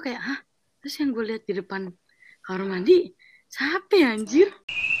 Terus gue kayak, hah? Terus yang gue lihat di depan kamar mandi, siapa ya anjir?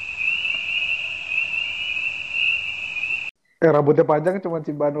 Rambutnya panjang cuma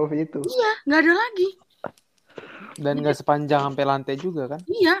si Mbak Novi itu. Iya, nggak ada lagi. Dan nggak sepanjang sampai lantai juga kan?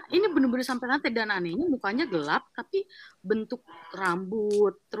 Iya, ini bener-bener sampai lantai. Dan anehnya mukanya gelap, tapi bentuk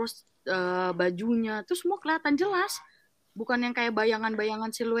rambut, terus bajunya, terus semua kelihatan jelas. Bukan yang kayak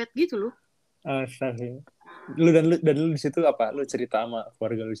bayangan-bayangan siluet gitu loh. Astaga. Dan lu di situ apa? Lu cerita sama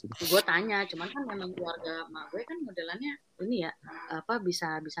keluarga lu di situ? Gue tanya, cuman kan memang keluarga mak gue kan modelannya ini ya,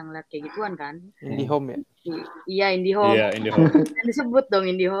 bisa ngeliat kayak gituan kan? IndiHome ya? Iya, IndiHome. Iya, IndiHome. Yang disebut dong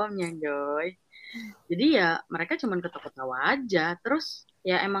IndiHome-nya, Joy. Jadi ya mereka cuman ketawa-ketawa aja. Terus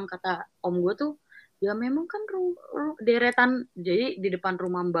ya emang kata om gue tuh, ya memang kan deretan, jadi di depan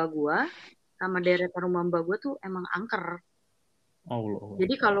rumah mbak gue sama deretan rumah mbak gue tuh emang angker. Allah.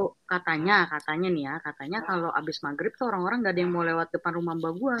 Jadi kalau katanya nih ya, kalau abis maghrib tuh orang-orang gak ada yang mau lewat depan rumah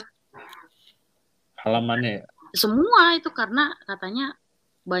mbak gue. Halamannya ya? Semua itu karena katanya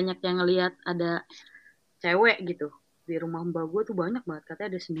banyak yang ngelihat ada cewek gitu. Di rumah mbak gue tuh banyak banget.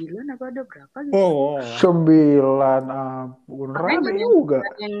 Katanya ada 9 apa ada berapa gitu. Oh. 9, ampun. Rame juga.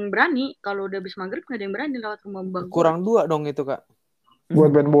 Gak ada yang berani. Kalau udah abis maghrib gak ada yang berani lewat rumah mbak gue. Kurang 2 dong itu Kak.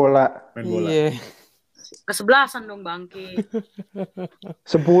 Buat main bola. Iya. Kesebelasan dong bangke. 10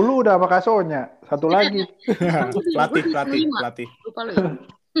 udah sama kasonya. 1 lagi. Pelatih. Lupa lu ya?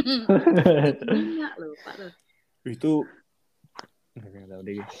 Lupa lu. Itu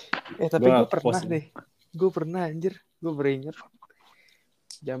tapi gue pernah deh. Gue pernah anjir. Gue beringet.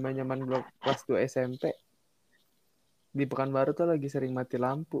 Zaman gue kelas 2 SMP. Di Pekanbaru tuh lagi sering mati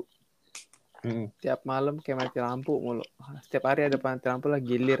lampu. Tiap malam kayak mati lampu mulu. Setiap hari ada mati lampu lah,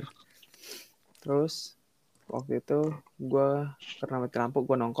 gilir. Terus waktu itu gue karena mati lampu,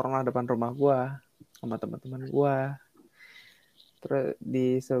 gue nongkrong lah depan rumah gue sama teman-teman gue. Terus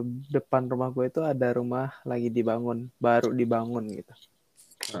di depan rumah gue itu ada rumah lagi dibangun, baru dibangun gitu.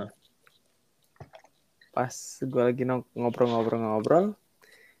 Pas gue lagi ngobrol-ngobrol,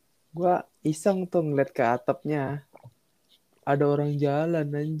 gue iseng tuh ngeliat ke atapnya. Ada orang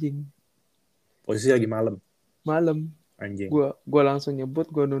jalan anjing. Posisi lagi malam. Anjing. Gue langsung nyebut,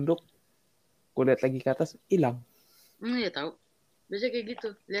 gue nunduk, gue lihat lagi ke atas, hilang. Ya tahu. Biasanya kayak gitu.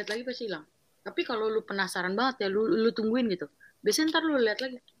 Lihat lagi pasti hilang. Tapi kalau lu penasaran banget ya, lu tungguin gitu. Biasanya ntar lu lihat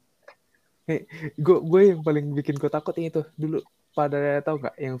lagi. Gue yang paling bikin gue takut itu dulu. Pada tahu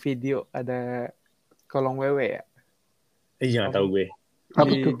nggak yang video ada kolong wewe ya? Iya nggak tahu gue.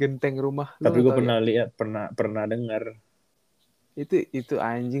 Di genteng rumah. Tapi gue pernah lihat, pernah dengar. Itu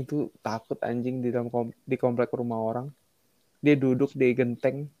anjing tuh takut anjing di komplek rumah orang. Dia duduk di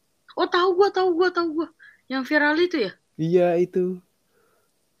genteng. Oh tahu gue. Yang viral itu ya? Iya itu.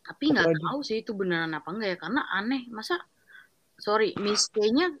 Tapi nggak tahu sih itu beneran apa enggak ya, karena aneh. Masa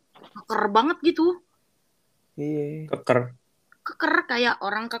mistenya keker banget gitu. Iya. Keker kayak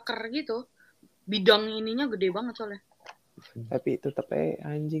orang keker gitu. Bidang ininya gede banget soalnya. Tapi tetap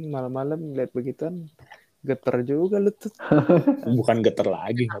anjing malam-malam lihat begituan geter juga lu tuh. Bukan geter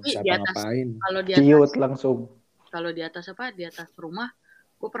lagi, nggak bisa ngapain. Kalau di atas, ciut langsung. Kalau di atas di atas rumah,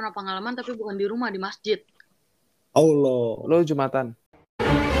 gue pernah pengalaman tapi bukan di rumah, di masjid. Allah. Lo Jumatan?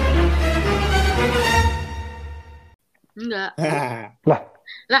 Enggak.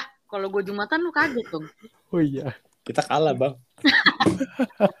 Lah, kalau gue Jumatan lu kaget dong. Oh iya. Kita kalah bang.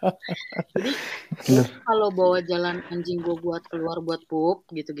 Jadi kalau bawa jalan anjing gue buat keluar buat pup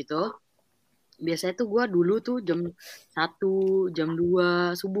gitu-gitu, biasanya tuh gue dulu tuh jam 1, jam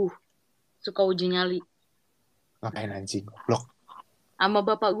 2 subuh suka uji nyali. Ngapain anjing? Blok. Sama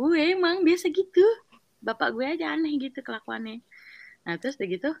bapak gue emang biasa gitu. Bapak gue aja aneh gitu kelakuannya. Nah terus udah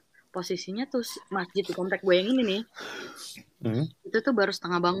gitu posisinya tuh masjid di komplek gue yang ini nih. Itu tuh baru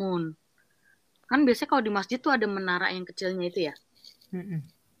setengah bangun. Kan biasanya kalau di masjid tuh ada menara yang kecilnya itu ya.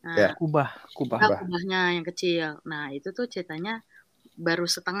 Nah, kubahnya yang kecil. Nah itu tuh ceritanya baru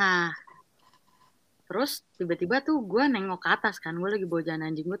setengah. Terus tiba-tiba tuh gue nengok ke atas kan. Gue lagi bawa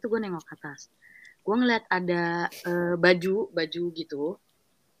jalan anjing gue tuh gue nengok ke atas. Gue ngeliat ada baju gitu.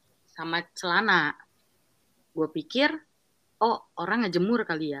 Sama celana. Gue pikir, oh orang ngejemur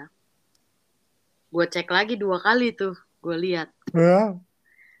kali ya. Gue cek lagi 2 kali tuh. Gue lihat.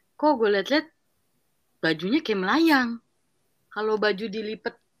 Kok gue liat-liat bajunya kayak melayang. Kalau baju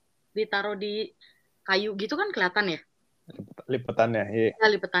ditaruh di kayu gitu kan kelihatan ya. Lipetannya, iya. Ya,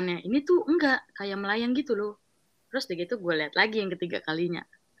 lipetannya. Ini tuh enggak, kayak melayang gitu loh. Terus udah gitu gue lihat lagi yang ketiga kalinya.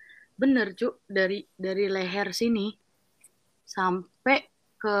 Bener, Cuk. Dari leher sini sampai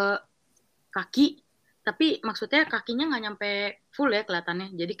ke kaki. Tapi maksudnya kakinya nggak nyampe full ya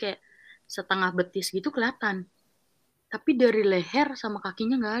kelihatannya. Jadi kayak setengah betis gitu kelihatan. Tapi dari leher sama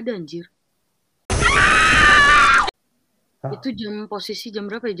kakinya nggak ada, anjir. Itu posisi jam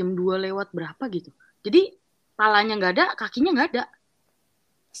berapa ya? Jam 2 lewat berapa gitu. Jadi palanya nggak ada, kakinya nggak ada.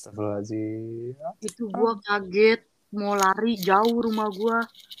 Astagfirullahaladzim. Itu gue kaget, mau lari jauh rumah gue.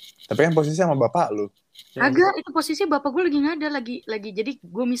 Tapi kan posisi sama bapak lu. Kagak, itu posisi bapak gue lagi nggak ada, lagi. Jadi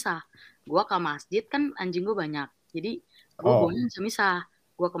gue misah. Gue ke masjid kan anjing gue banyak. Jadi gue boleh misah.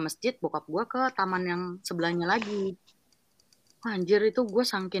 Gue ke masjid, bokap gue ke taman yang sebelahnya lagi. Wah, anjir itu gue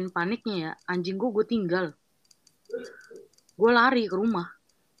saking paniknya ya. Anjing gue tinggal. Gue lari ke rumah.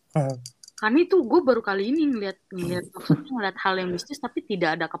 Karena itu gue baru kali ini ngeliat hal yang mistis tapi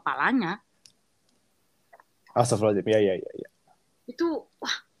tidak ada kepalanya. Astagfirullahaladzim. Iya. Itu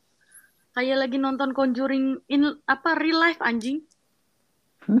wah kayak lagi nonton Conjuring real life anjing.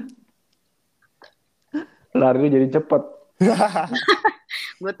 Lari jadi cepet.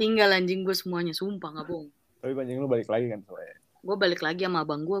 Gue tinggal anjing gue semuanya, sumpah nggak bohong. Tapi anjing lu balik lagi kan soalnya. Gue balik lagi sama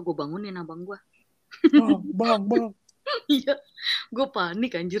abang gue bangunin abang gue. Bang. Iya, gue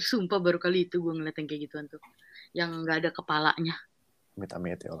panik anjir, sumpah baru kali itu gue ngeliat yang kayak gituan tuh, yang nggak ada kepalanya.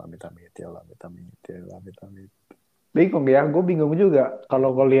 Amit-amit ya Allah. Bingung ya, gue bingung juga.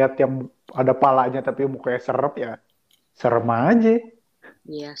 Kalau gue lihat yang ada palanya tapi mukanya serem ya, serem aja.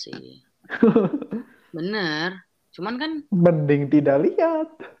 Iya sih. Bener. Cuman kan mending tidak lihat.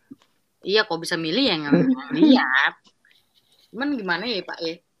 Iya, kok bisa milih ya nggak lihat. Cuman gimana ya Pak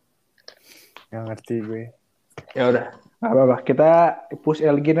ya? Nggak ngerti gue. Ya udah, nggak apa-apa. Kita push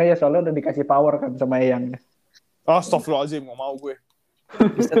Elgin aja soalnya udah dikasih power kan sama Eyang. Astagfirullahaladzim, nggak mau gue.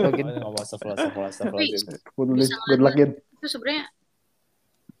 Bisa Elgin. Nggak mau astagfirullahaladzim. Good luck, Gin. Itu sebenarnya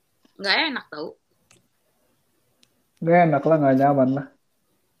Nggak enak tau. Gak enak lah, gak nyaman lah.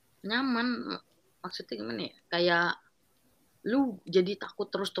 Nyaman. Maksudnya gimana ya? Kayak lu jadi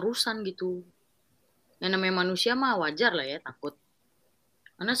takut terus-terusan gitu. Yang namanya manusia mah wajar lah ya takut.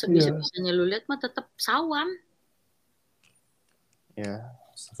 Karena sebisa-bisanya lu lihat mah tetap sawan. Ya,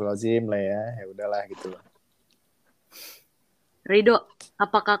 astagfirullahaladzim lah ya. Ya udahlah gitu loh. Rido,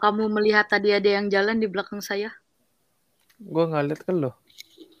 apakah kamu melihat tadi ada yang jalan di belakang saya? Gue nggak lihat kan lo.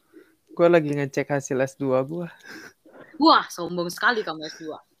 Gue lagi ngecek hasil S2 gue. Wah, sombong sekali kamu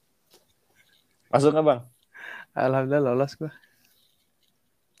S2. Masuk nggak, Bang? Alhamdulillah lolos gue.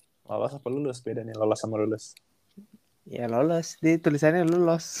 Lolos apa lulus? Beda nih, lolos sama lulus. Ya lolos. Di tulisannya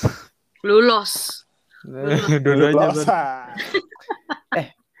lulus. Lulus. Dua-duanya Lolos.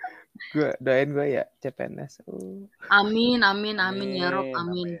 gue doain gue ya CPNS. Amin ya Rob,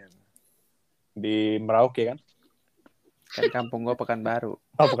 amin. Di Merauke kan? Kan kampung gue Pekanbaru.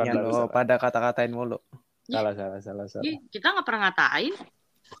 Oh, bukan Yang lo pada kata-katain mulu. Salah. Kita nggak pernah ngatain.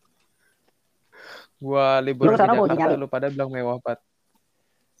 Gue liburan Lu di sana mau Jakarta, nyari? lu pada bilang mewah banget.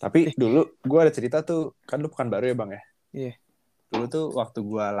 Tapi dulu gue ada cerita tuh, kan lu Pekanbaru ya, Bang ya? Iya. Dulu tuh waktu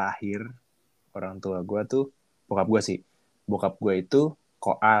gue lahir, orang tua gue tuh, bokap gue itu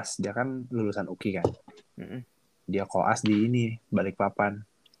koas, dia kan lulusan UKI kan. Dia koas di ini, Balikpapan.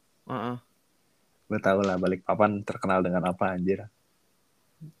 Lo tau lah Balikpapan terkenal dengan apa anjir.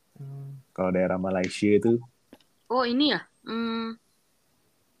 Kalau daerah Malaysia itu. Oh ini ya,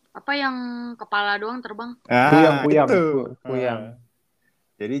 apa yang kepala doang terbang? Puyang. Itu. Puyang.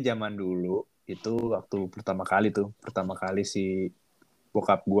 Jadi zaman dulu itu waktu pertama kali si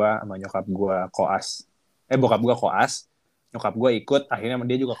bokap gua sama nyokap gua koas. Bokap gua koas, nyokap gua ikut, akhirnya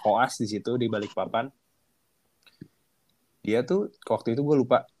dia juga koas di situ di Balikpapan. Dia tuh waktu itu gue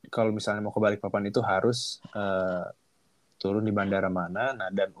lupa kalau misalnya mau ke Balikpapan itu harus turun di bandara mana. Nah,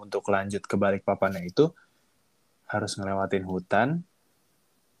 dan untuk lanjut ke Balikpapannya itu harus ngelewatin hutan,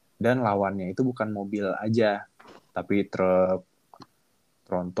 dan lawannya itu bukan mobil aja, tapi truk,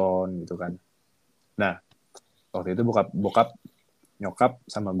 tronton gitu kan. Nah, waktu itu bokap nyokap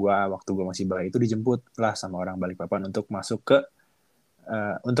sama gue waktu gue masih bayi itu dijemput lah sama orang Balikpapan untuk masuk ke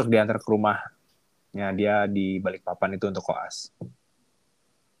untuk diantar ke rumahnya dia di Balikpapan itu untuk koas.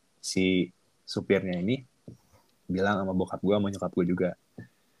 Si supirnya ini bilang sama bokap gue sama nyokap gue juga,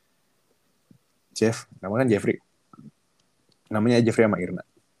 Jeff, namanya kan Jeffrey, namanya Jeffrey sama Irna.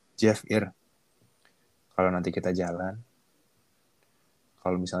 Jeff, kalau nanti kita jalan,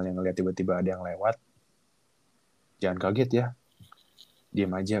 kalau misalnya ngelihat tiba-tiba ada yang lewat, jangan kaget ya,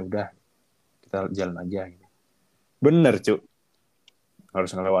 diam aja, udah kita jalan aja gitu. Bener cu,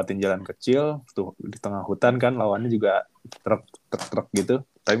 harus ngelewatin jalan kecil tuh di tengah hutan kan, lawannya juga truk gitu,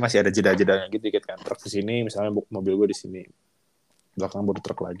 tapi masih ada jeda-jedanya gitu dikit kan, truk di sini misalnya mobil gue di sini, belakang baru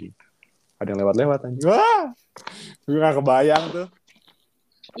truk lagi, ada yang lewat anjing. Wah, gue gak kebayang tuh.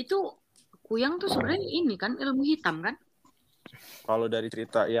 Itu kuyang tuh sebenarnya ini kan ilmu hitam kan? Kalau dari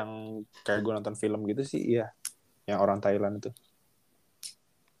cerita yang kayak gue nonton film gitu sih, iya, yang orang Thailand itu.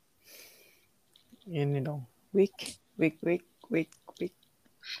 Ini dong. Wik.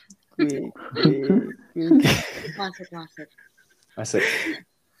 Masuk.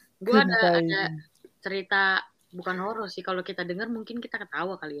 Gue ada cerita bukan horor sih, kalau kita dengar mungkin kita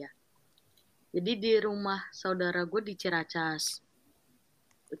ketawa kali ya. Jadi di rumah saudara gue di Ciracas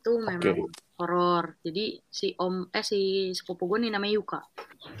itu memang horor. Jadi si sepupu gue nih namanya Yuka.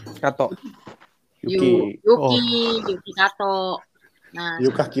 Kato. Yuki Kato. Nah,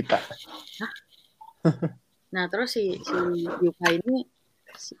 Yuka kita. Nah, terus si Yuka ini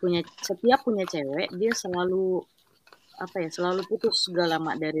setiap punya cewek, dia selalu selalu putus gak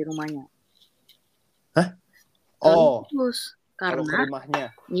lama dari rumahnya. Hah? Putus karena ke rumahnya.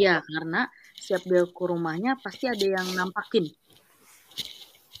 Iya, karena setiap dia ke rumahnya pasti ada yang nampakin.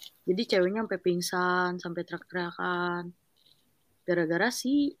 Jadi ceweknya sampai pingsan, sampai teriak-teriakan. Gara-gara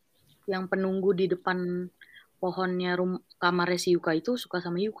si yang penunggu di depan pohonnya kamarnya si Yuka itu suka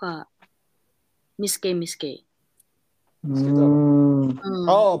sama Yuka. Miss K.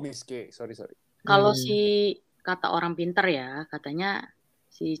 Oh, Miss K. Sorry. Kalau si kata orang pintar ya, katanya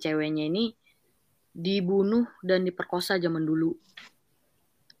si ceweknya ini dibunuh dan diperkosa zaman dulu.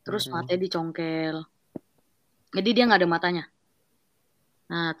 Terus matanya dicongkel. Jadi dia nggak ada matanya.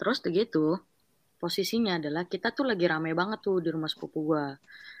 Nah, terus begitu posisinya adalah kita tuh lagi rame banget tuh di rumah sepupu gue.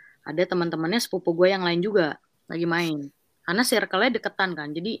 Ada teman-temannya sepupu gue yang lain juga lagi main. Karena circle-nya deketan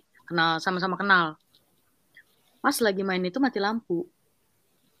kan, jadi sama-sama kenal. Pas lagi main itu mati lampu.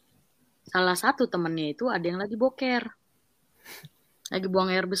 Salah satu temennya itu ada yang lagi boker. Lagi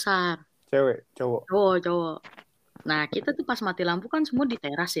buang air besar. Cewek, cowok. Cowok. Nah, kita tuh pas mati lampu kan semua di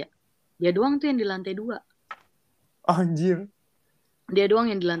teras ya. Dia doang tuh yang di lantai 2. Anjir. Dia doang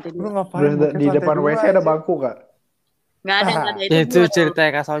yang di lantai 2. Lu ngapain Terus di depan WC ada bangku gak? Nggak ada. Itu gua. cerita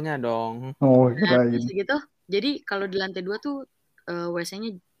kasaunya dong. Oh, Nah, kirain. terus gitu. Jadi kalau di lantai 2 tuh WC-nya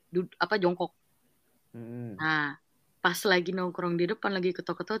jongkok. Nah, pas lagi nongkrong di depan lagi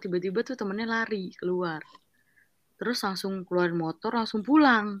ketawa-ketawa tiba-tiba tuh temennya lari keluar. Terus langsung keluar motor langsung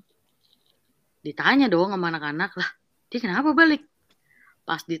pulang. Ditanya dong sama anak-anak lah, dia kenapa balik?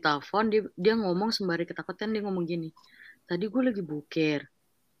 Pas ditelepon dia ngomong sembari ketakutan, dia ngomong gini, tadi gue lagi boker.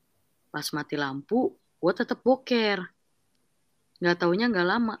 Pas mati lampu, gue tetap boker. Nggak taunya nggak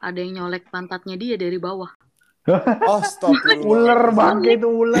lama ada yang nyolek pantatnya dia dari bawah. Astagfirullah. Ular bangke itu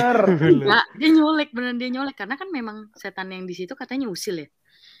ular. Enggak, dia nyolek karena kan memang setan yang di situ katanya usil ya.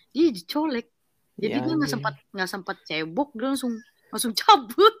 Dia dicolek. Jadi dia nggak sempat cebok, dia langsung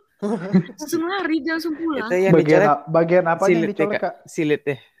cabut. Langsung lari, dia langsung pulang. Itu yang bagian apa yang dicolek, Kak? Silit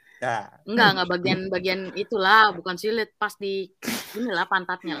deh. Ya. Enggak bagian itulah, bukan silit, pas di inilah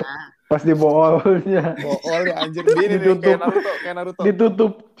pantatnya lah. Pas di boolnya. Bool ya anjir, gini nih kayak Naruto.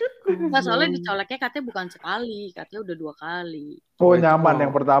 Ditutup. Nah, soalnya dicoleknya katanya bukan sekali, katanya udah 2 kali. Oh, nyaman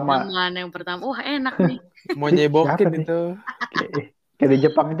yang pertama. Nyaman yang pertama. Wah, enak nih. Mau nyebokin itu. Kayak di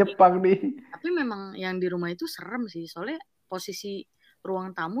Jepang nih. Tapi memang yang di rumah itu serem sih, soalnya posisi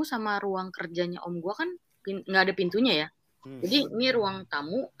ruang tamu sama ruang kerjanya om gua kan nggak ada pintunya ya. Jadi ini ruang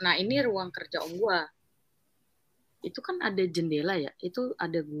tamu, nah ini ruang kerja om gua. Itu kan ada jendela ya, itu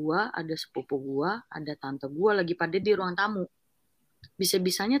ada gua, ada sepupu gua, ada tante gua lagi pada di ruang tamu.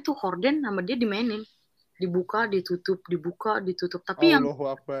 Bisa-bisanya tuh horden sama dia dimainin. Dibuka, ditutup, dibuka, ditutup. Tapi Allahu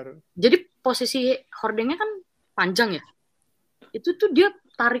Akbar. Jadi posisi hordennya kan panjang ya. Itu tuh dia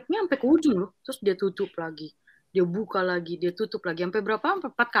tariknya sampai ke ujung loh. Terus dia tutup lagi. Dia buka lagi, dia tutup lagi. Sampai berapa?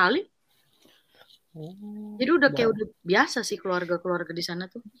 Sampai 4 kali. Jadi udah kayak udah biasa sih keluarga-keluarga di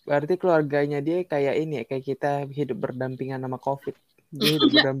sana tuh. Berarti keluarganya dia kayak ini ya, kayak kita hidup berdampingan sama COVID. Dia hidup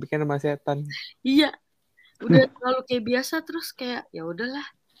berdampingan sama setan. Iya. Udah terlalu kayak biasa, terus kayak ya udahlah.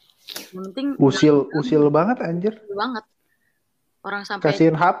 Yang penting usil banget anjir. usil banget. Orang sampai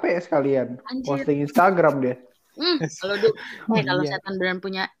Kasihin HP sekalian. Anjir. Posting Instagram dia. Kalau setan beneran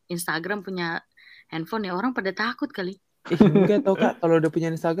punya Instagram, punya handphone ya orang pada takut kali. Enggak tau Kak, kalau udah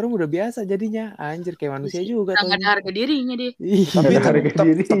punya Instagram udah biasa jadinya. Anjir kayak manusia juga. Nggak ada harga dirinya dia. Tapi harga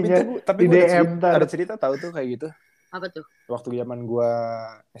dirinya. Tapi di DM ada cerita tahu tuh kayak gitu. Apa tuh? Waktu zaman gua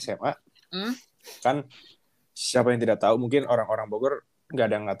SMA, kan siapa yang tidak tahu, mungkin orang-orang Bogor nggak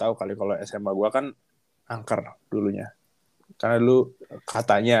ada yang nggak tahu kali kalau SMA gua kan angker dulunya. Karena dulu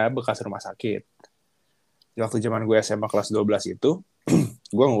katanya bekas rumah sakit. Waktu zaman gue SMA kelas 12 itu,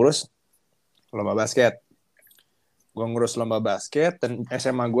 gue ngurus lomba basket. Dan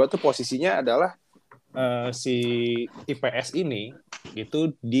SMA gue tuh posisinya adalah si IPS ini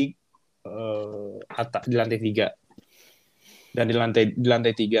itu di lantai 3. Dan di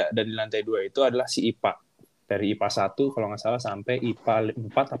lantai 3 dan di lantai 2 itu adalah si IPA. Dari IPA 1 kalau nggak salah sampai IPA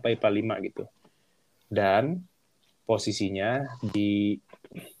 4 atau IPA 5 gitu. Dan posisinya di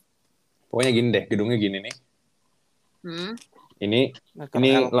pokoknya gini deh, gedungnya gini nih. Ini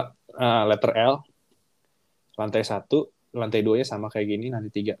letter L. Lantai 1, lantai 2-nya sama kayak gini,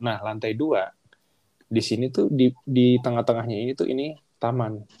 lantai 3. Nah, lantai 2 di sini tuh di tengah-tengahnya ini tuh ini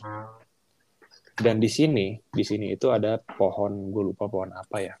taman. Dan di sini itu ada pohon, gue lupa pohon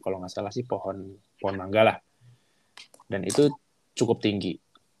apa ya. Kalau nggak salah sih pohon mangga lah. Dan itu cukup tinggi.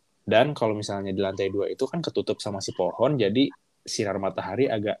 Dan kalau misalnya di lantai 2 itu kan ketutup sama si pohon, jadi sinar matahari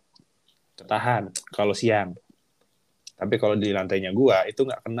agak ketahan kalau siang. Tapi kalau di lantainya gua itu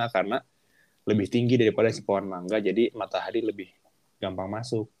nggak kena karena lebih tinggi daripada si pohon mangga, jadi matahari lebih gampang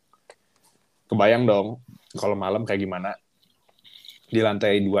masuk. Kebayang dong kalau malam kayak gimana di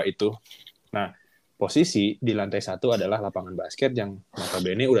lantai 2 itu. Nah, posisi di lantai 1 adalah lapangan basket yang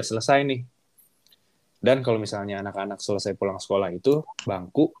notabene udah selesai nih. Dan kalau misalnya anak-anak selesai pulang sekolah itu,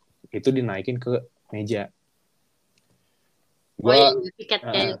 bangku itu dinaikin ke meja.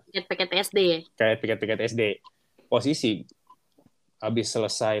 Piket SD ya? Kayak piket SD. Posisi habis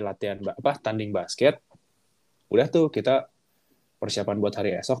selesai tanding basket, udah tuh kita persiapan buat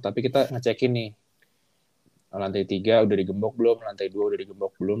hari esok, tapi kita ngecekin nih lantai 3 udah digembok belum, lantai 2 udah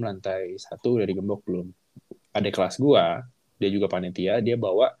digembok belum, lantai 1 udah digembok belum. Adik kelas gua, dia juga panitia, dia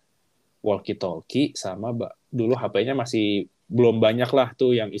bawa walkie-talkie sama dulu HP-nya masih belum banyak lah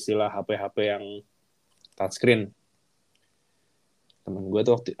tuh yang istilah HP-HP yang touchscreen. Temen gue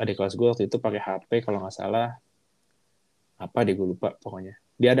tuh adik kelas gue waktu itu pakai HP kalau nggak salah apa deh, gue lupa pokoknya.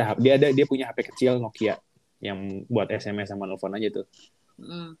 Dia punya HP kecil Nokia yang buat SMS sama nelfon aja tuh.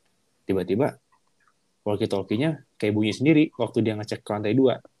 Tiba-tiba walkie-talkie-nya kayak bunyi sendiri waktu dia ngecek ke lantai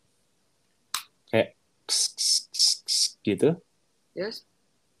 2. kayak gitu. Yes.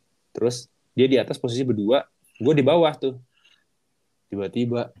 Terus dia di atas posisi berdua, gue di bawah tuh.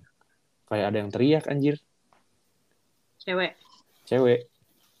 Tiba-tiba kayak ada yang teriak anjir. Cewek.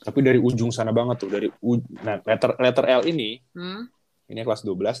 Tapi dari ujung sana banget tuh, nah letter L ini kelas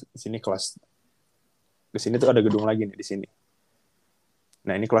 12, di sini tuh ada gedung lagi nih di sini.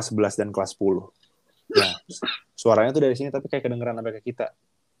 Nah, ini kelas 11 dan kelas 10. Nah, suaranya tuh dari sini tapi kayak kedengeran sampai ke kita.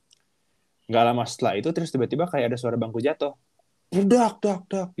 Nggak lama setelah itu terus tiba-tiba kayak ada suara bangku jatuh. Dak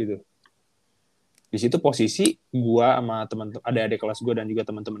gitu. Di situ posisi gua sama teman-teman adik-adik kelas gua dan juga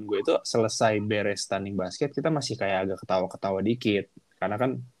teman-teman gue itu selesai beres tanding basket, kita masih kayak agak ketawa-ketawa dikit karena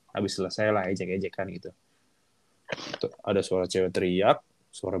kan habis selesai lah ejek-ejekan gitu. Tuh, ada suara cewek teriak,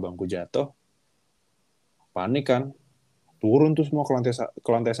 suara bangku jatuh. Panik kan. Turun tuh semua ke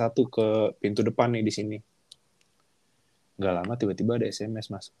lantai 1 ke pintu depan nih di sini. Nggak lama tiba-tiba ada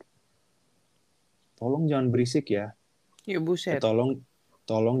SMS masuk. Tolong jangan berisik ya. Ya buset.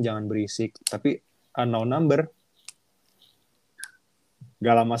 Tolong jangan berisik. Tapi unknown number.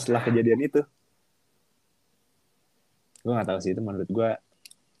 Gak lama setelah kejadian itu. Gue gak tahu sih, itu menurut gue.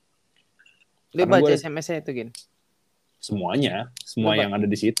 Lu baca SMS-nya itu, Gin? Semuanya. Semua yang ada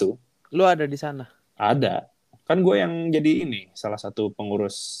di situ. Lu ada di sana? Ada. Kan gue yang jadi salah satu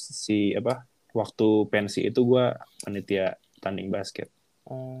pengurus waktu pensi itu gue panitia tanding basket.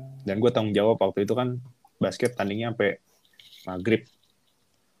 Dan gue tanggung jawab waktu itu kan basket tandingnya sampai maghrib.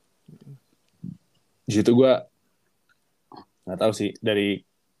 Di situ gue nggak tahu sih dari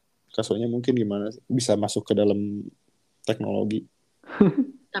kasusnya mungkin gimana sih bisa masuk ke dalam teknologi.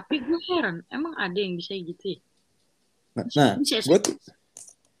 Tapi gue heran, emang ada yang bisa gitu ya? Nah gue tuh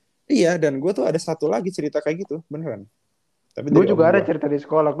iya, dan gue tuh ada satu lagi cerita kayak gitu beneran. Tapi gue juga ada cerita di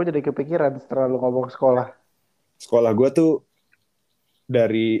sekolah, gue jadi kepikiran setelah lu ngomong sekolah. Sekolah gue tuh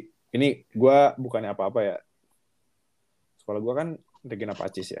dari ini gue bukannya apa-apa ya. Sekolah gue kan Regina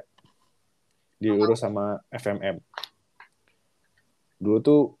Pacis ya. Diurus sama FMM. Dulu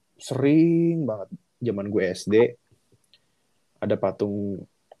tuh sering banget zaman gue SD ada patung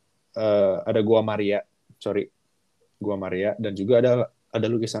ada Gua Maria dan juga ada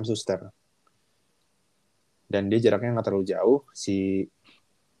lukisan suster. Dan dia jaraknya nggak terlalu jauh. Si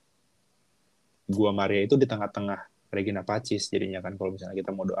Gua Maria itu di tengah-tengah Regina Pacis jadinya kan kalau misalnya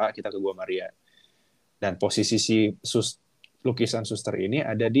kita mau doa kita ke Gua Maria. Dan posisi si lukisan suster ini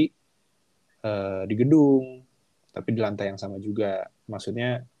ada di gedung, tapi di lantai yang sama juga.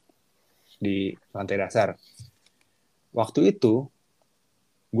 Maksudnya di lantai dasar. Waktu itu,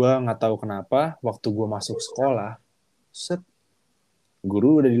 gue nggak tahu kenapa, waktu gue masuk sekolah,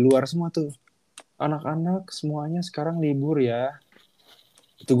 guru udah di luar semua tuh. Anak-anak semuanya sekarang libur ya.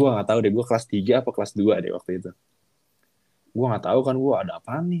 Itu gue nggak tahu deh, gue kelas 3 apa kelas 2 deh waktu itu. Gue nggak tahu kan gue ada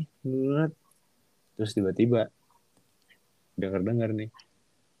apa nih. Terus tiba-tiba dengar nih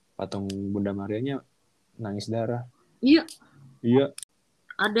patung Bunda Marianya nangis darah. Iya.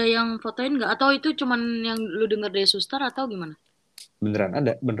 Ada yang fotoin nggak? Atau itu cuman yang lu denger dari suster atau gimana? Beneran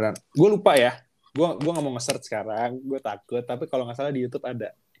ada, beneran. Gue lupa ya. Gue nggak mau nge-search sekarang. Gue takut. Tapi kalau nggak salah di YouTube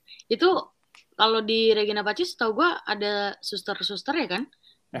ada. Itu kalau di Regina Pacis tau gue ada suster-suster ya kan?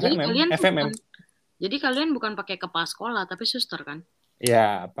 Jadi kalian FMM. Jadi kalian bukan pakai kepala sekolah tapi suster kan?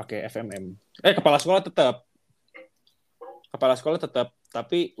 Ya, pakai FMM. Kepala sekolah tetap.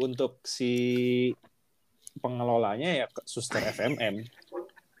 Tapi untuk si pengelolanya ya suster FMM.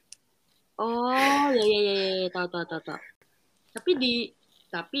 Oh, ya, tahu. Tapi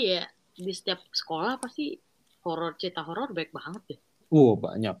ya di setiap sekolah pasti cerita horor baik banget ya.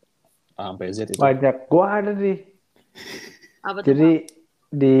 Banyak. A sampai Z itu. Banyak. Gua ada nih. Apa tuh?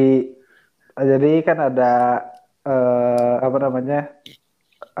 Jadi kan ada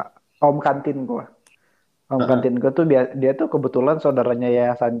om kantin gua. Kantin gua tuh dia tuh kebetulan saudaranya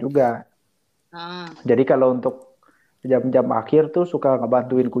yayasan juga. Jadi kalau untuk jam-jam akhir tuh suka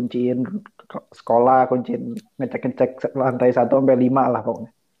ngebantuin kunciin sekolah, kunciin ngecek-ngecek lantai 1 sampai 5 lah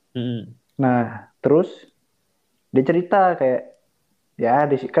pokoknya. Nah, terus dia cerita kayak ya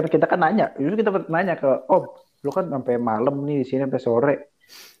kan kita kan nanya, justru kita nanya ke Om, lu kan sampai malam nih di sini sampai sore.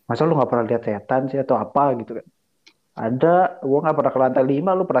 Masa lu nggak pernah lihat setan sih atau apa gitu kan? Ada, gua nggak pernah ke lantai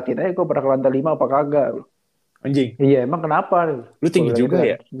 5, lu perhatiin aja gua pernah ke lantai 5 apa kagak. Anjing. Iya, emang kenapa? Lu tinggi juga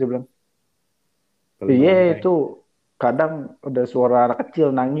ya? Dia bilang. Iya, itu kadang udah suara anak kecil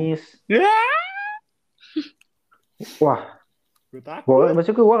nangis. Wah,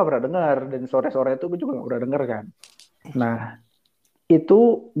 maksudnya gue gak pernah dengar. Dan sore-sore itu gue juga gak pernah dengar kan. Nah,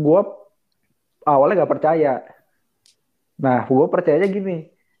 itu gue awalnya gak percaya. Nah, gue percayanya gini.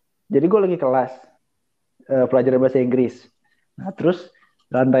 Jadi gue lagi kelas pelajaran bahasa Inggris. Nah, terus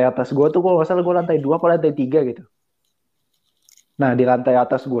Lantai atas gue tuh kalau nggak salah gue lantai 2 atau lantai 3 gitu. Nah di lantai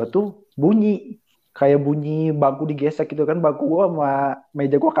atas gue tuh bunyi kayak bunyi bangku digesek gitu kan, bangku gue sama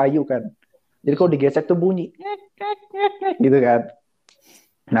meja gue kayu kan. Jadi kalau digesek tuh bunyi gitu kan.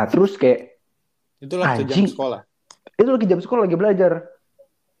 Nah terus kayak Itu waktu jam anjing, sekolah. itu lagi jam sekolah lagi belajar,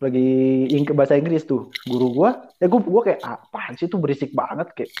 lagi bahasa Inggris tuh guru gue kayak apaan sih tuh berisik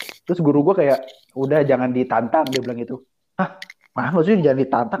banget kayak. Terus guru gue kayak udah jangan ditantang, dia bilang gitu. Hah, maksudnya jangan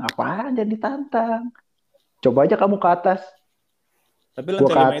ditantang apaan, jangan ditantang, coba aja kamu ke atas. Tapi Gue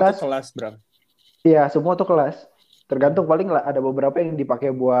lantai ke 5 itu atas, kelas, Bram. iya semua tuh kelas, tergantung paling lah ada beberapa yang dipakai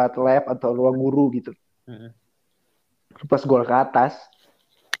buat lab atau ruang guru gitu. Pas gue ke atas,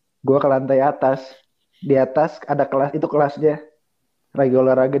 gue ke lantai atas, di atas ada kelas, itu kelasnya lagi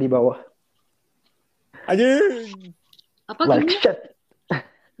olahraga di bawah. Anjing. Apa gimana? Bacet.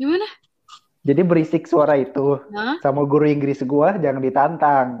 Gimana? Jadi berisik suara itu. Hah? Sama guru Inggris gue jangan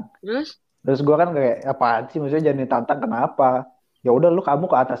ditantang. Terus Gue kan kayak apaan sih, maksudnya jangan ditantang kenapa? Ya udah lu kamu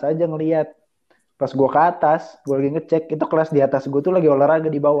ke atas aja ngelihat. Pas gue ke atas, gue lagi ngecek, itu kelas di atas gue tuh lagi olahraga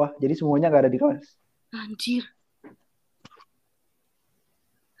di bawah. Jadi semuanya nggak ada di kelas. anjir.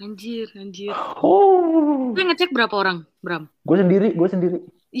 Oh, Lu ngecek berapa orang, Bram? gue sendiri.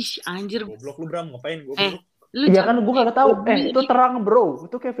 Ih, anjir. Goblok lu, Bram. Ngapain goblok? Lu Iya jangan kan gue kagak tahu. bule-bule Itu nih. terang bro.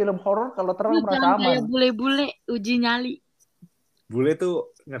 Itu kayak film horor, kalau terang Lu merasa jangan kayak aman. bule-bule uji nyali. Bule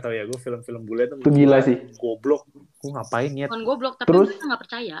tuh nggak tahu ya, gue film-film bule tuh Itu gila sih. goblok. Gue ngapain ya? Bukan goblok, tapi Terus? mereka nggak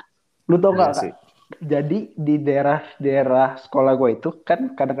percaya. Lu tau nggak Iya Kak? sih. Jadi di daerah sekolah gue itu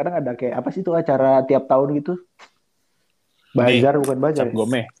kan kadang-kadang ada kayak apa sih tuh acara tiap tahun gitu. Bazar bukan bazar. Cap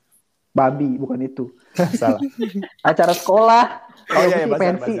gome. Babi bukan itu. Salah. Acara sekolah. Oh Kayak iya, sih bazar,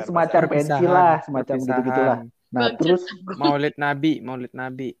 pensi, bazar, semacam bazar. pensi lah, semacam gitu-gitulah. Nah, Bangsat. terus Maulid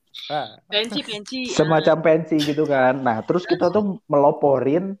Nabi. Ah, Pensi. semacam pensi gitu kan. Nah, terus kita tuh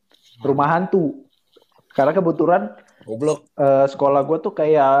meloporin rumah hantu. Karena kebetulan goblok. sekolah gue tuh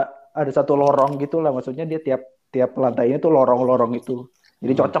kayak ada satu lorong gitu lah, maksudnya dia tiap lantainya tuh lorong-lorong itu.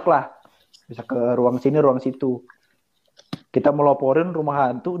 Jadi cocok lah. Bisa ke ruang sini, ruang situ. Kita meloporin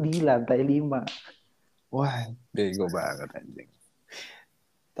rumah hantu di lantai 5. Wah, bego banget anjing.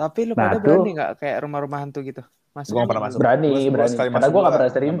 Tapi lu Nah, pada tuh. berani nggak kayak rumah-rumah hantu gitu? Gue gak pernah masuk. Berani. Gua sekali Karena masuk gue gak gua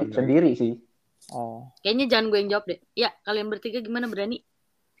pernah nggak berani. sendiri sih. Oh. Kayaknya jangan gue yang jawab deh. Ya, kalian bertiga gimana, berani?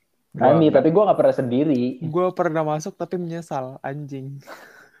 Berani, tapi gue gak pernah sendiri. Gue pernah masuk tapi menyesal, anjing.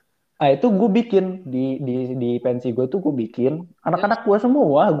 Nah itu gue bikin di pensi gue tuh gue bikin anak-anak gue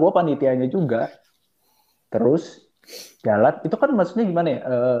semua, gue panitianya juga. Terus jalan itu kan maksudnya gimana ya?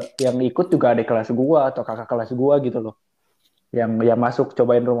 Yang ikut juga adik kelas gue atau kakak kelas gue gitu loh. Yang masuk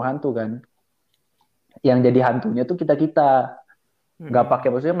cobain rumah hantu kan. Yang jadi hantunya tuh kita nggak pakai,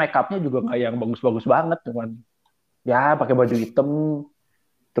 maksudnya make upnya juga nggak yang bagus-bagus banget, cuman ya pakai baju hitam,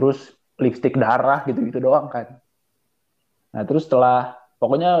 terus lipstick darah gitu-gitu doang kan. Nah terus setelah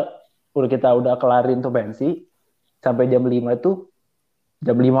pokoknya kita udah kelarin tuh pensi sampai jam 5 tuh,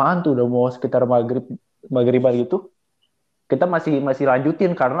 jam 5-an tuh udah mau sekitar maghriban gitu, kita masih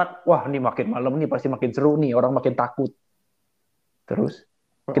lanjutin karena wah ini makin malam nih pasti makin seru nih, orang makin takut. Terus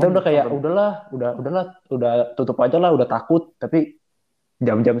kita udah kayak udah tutup aja lah, udah takut, tapi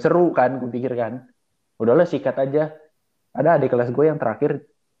jam-jam seru kan, gue pikir kan udahlah sikat aja. Ada adik kelas gue yang terakhir,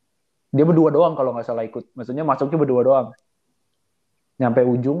 dia berdua doang kalau nggak salah ikut, maksudnya masuknya berdua doang. Nyampe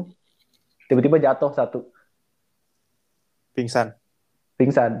ujung tiba-tiba jatuh satu, Pingsan.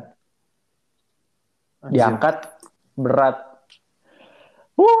 diangkat berat,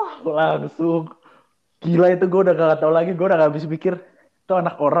 langsung gila. Itu gue udah gak tahu lagi, gue udah gak habis pikir itu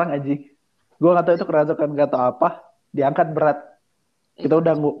anak orang aja, gue gak tahu itu kerasukan gak tahu apa, diangkat berat. Kita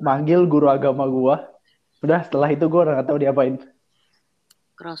udah manggil guru agama gue, udah setelah itu gue udah gak tahu diapain.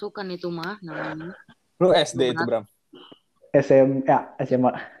 Kerasukan itu mah namanya. Lu SD itu, Bram?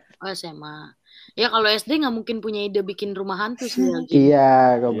 SMA. Oh, SMA. Ya kalau SD nggak mungkin punya ide bikin rumah hantu sih.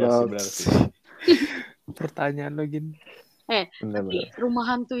 Iya, Iya goblok. sih, Pertanyaan lo gini. Tapi rumah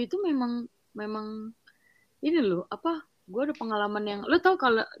hantu itu memang ini loh, apa? Gue ada pengalaman yang, lo tau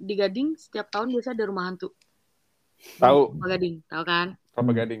kalau di Gading setiap tahun biasa ada rumah hantu. Tahu. Papa Gading, tahu kan?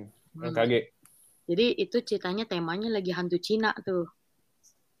 Papa Gading. KG. Jadi itu ceritanya temanya lagi hantu Cina tuh.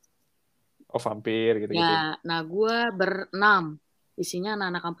 Oh, vampir gitu-gitu. Ya, nah gue berenam. Isinya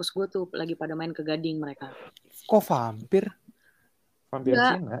anak-anak kampus gue tuh lagi pada main ke Gading mereka. Kok vampir? Vampir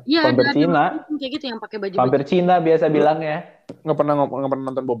Cina. Iya, Vampir ada Cina. kayak gitu yang pakai baju. Vampir Cina biasa bilangnya. Nggak pernah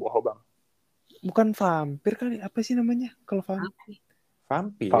nonton Boboho, Bang? Bukan vampir kali, apa sih namanya? Kalau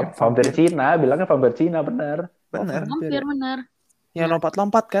vampir. Vampir Cina, bilangnya vampir Cina, benar. Benar. Hampir bener. Yang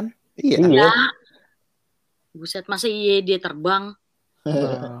lompat-lompat kan? Iya. Buset, masa iya dia terbang?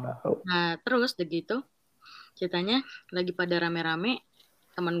 Nah, terus begitu ceritanya lagi pada rame-rame,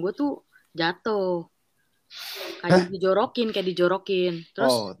 teman gue tuh jatuh. Kayak dijorokin.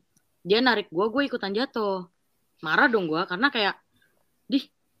 Terus dia narik gue ikutan jatuh. Marah dong gue karena kayak,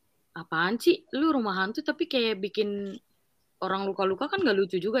 apaan sih? Lu rumah hantu tapi kayak bikin orang luka-luka kan gak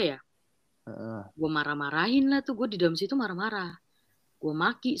lucu juga ya? Gue marah-marahin lah tuh, gue di dalam situ marah-marah. Gue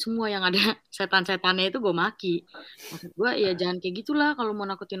maki semua yang ada setan-setannya itu gue maki. Maksud gue ya jangan kayak gitulah kalau mau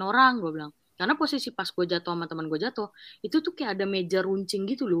nakutin orang, gue bilang. Karena posisi pas gue jatuh sama teman gue jatuh, itu tuh kayak ada meja runcing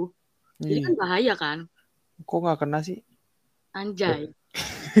gitu loh. Jadi kan bahaya kan. Kok gak kena sih? Anjay.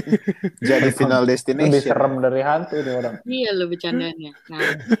 Jadi Final Destination. Lebih serem dari hantu nih orang. Iya lo bercandanya. Nah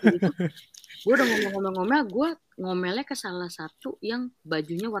gitu. Gue udah ngomel-ngomel, gue ngomelnya ke salah satu yang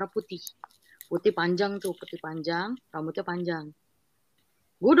bajunya warna putih. Putih panjang, rambutnya panjang.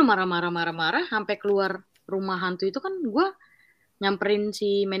 Gue udah marah-marah sampai keluar rumah hantu itu kan gue nyamperin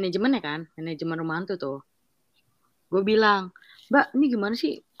si manajemennya kan, manajemen rumah hantu tuh. Gue bilang, Mbak, ini gimana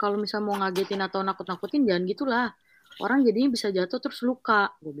sih kalau misal mau ngagetin atau nakut-nakutin jangan gitulah. Orang jadinya bisa jatuh terus luka,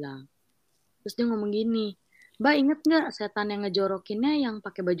 gue bilang. Terus dia ngomong gini, Mbak inget nggak setan yang ngejorokinnya yang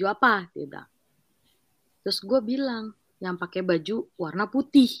pakai baju apa? Dia bilang. Terus gue bilang, yang pakai baju warna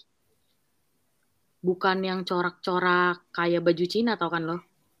putih. Bukan yang corak-corak kayak baju Cina, tau kan lo?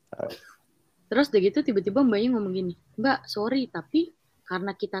 Terus udah gitu tiba-tiba mbaknya ngomong gini, Mbak sorry tapi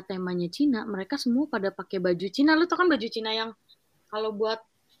karena kita temanya Cina, mereka semua pada pakai baju Cina. Lo tau kan baju Cina yang kalau buat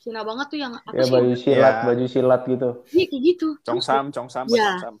Cina banget tuh yang apa sih? Baju silat gitu. Iya kayak gitu. Congsam.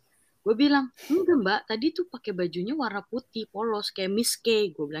 Ya. Gue bilang, enggak mbak, tadi tuh pakai bajunya warna putih, polos, kayak Miss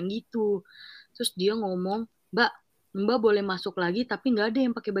K. Gue bilang gitu. Terus dia ngomong, Mbak boleh masuk lagi, tapi nggak ada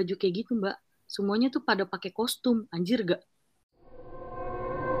yang pakai baju kayak gitu mbak. Semuanya tuh pada pakai kostum, anjir gak?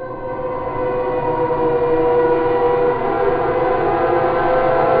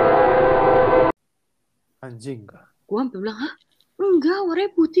 Anjing. Gue sampai bilang, hah? Enggak,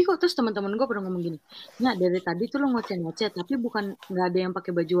 warnanya putih kok. Terus teman-teman gue pernah ngomong gini, Nggak, dari tadi tuh lo ngoceh-ngoceh, tapi bukan nggak ada yang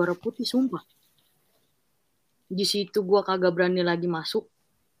pakai baju warna putih, sumpah. Di situ gue kagak berani lagi masuk.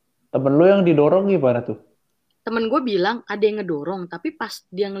 Temen lu yang didorong gimana tuh? Temen gue bilang ada yang ngedorong, tapi pas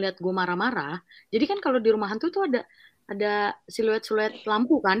dia ngeliat gue marah-marah, jadi kan kalau di rumah hantu tuh ada siluet-siluet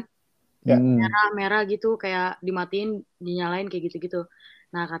lampu kan, merah-merah gitu, kayak dimatiin, dinyalain kayak gitu-gitu.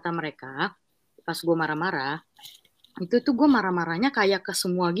 Nah kata mereka, pas gue marah-marah, itu tuh gue marah-marahnya kayak ke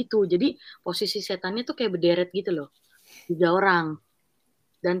semua gitu, jadi posisi setannya tuh kayak berderet gitu loh, 3 orang,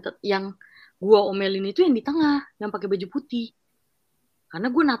 dan yang gue omelin itu yang di tengah, yang pakai baju putih, karena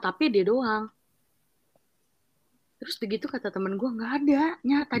gue natapnya dia doang. Terus begitu kata temen gue, nggak ada.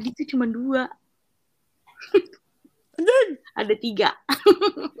 Tadi tuh cuma 2. Ada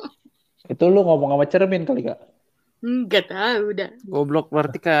 3. Itu lu ngomong sama cermin kali Kak? Nggak tahu udah. Goblok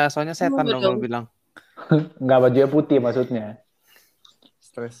berarti kayak soalnya setan dong kalau bilang. Nggak bajunya putih maksudnya.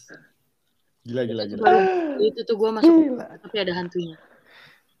 Stres. Gila. Itu tuh gue masuk tapi ada hantunya.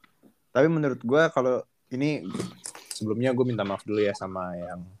 Tapi menurut gue kalau ini sebelumnya gue minta maaf dulu ya sama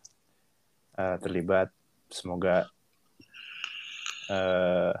yang terlibat. Semoga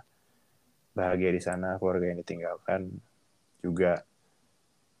bahagia di sana, keluarga yang ditinggalkan juga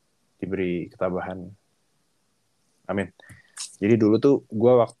diberi ketabahan. Amin. Jadi dulu tuh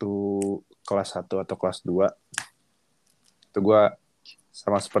gue waktu kelas 1 atau kelas 2 itu gue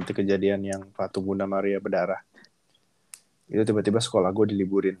sama seperti kejadian yang patung Bunda Maria berdarah. Itu tiba-tiba sekolah gue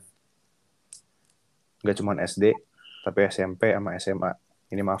diliburin. Gak cuma SD, tapi SMP sama SMA.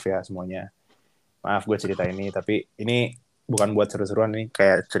 Ini maaf ya semuanya. Maaf gue cerita ini, tapi ini bukan buat seru-seruan, ini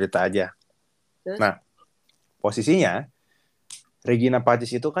kayak cerita aja. Nah, posisinya Regina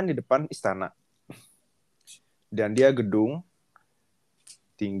Pacis itu kan di depan istana. Dan dia gedung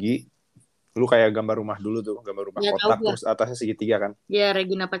tinggi. Lu kayak gambar rumah dulu tuh, gambar rumah ya, kotak, terus atasnya segitiga kan. Iya,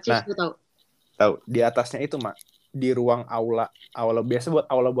 Regina Pacis gue tahu. Di atasnya itu, Mak, di ruang aula biasa buat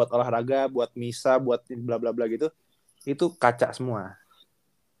olahraga, buat misa, buat bla bla bla gitu. Itu kaca semua.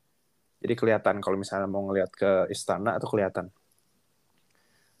 Jadi kelihatan kalau misalnya mau ngelihat ke istana itu kelihatan.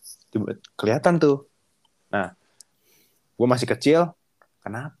 Kelihatan tuh. Nah, gue masih kecil.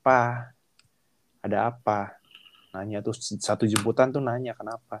 Kenapa? Ada apa? Nanya tuh satu jemputan tuh nanya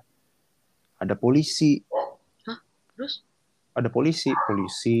kenapa? Ada polisi. Hah? Terus? Ada polisi,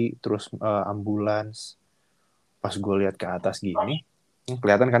 terus ambulans. Pas gue lihat ke atas gini,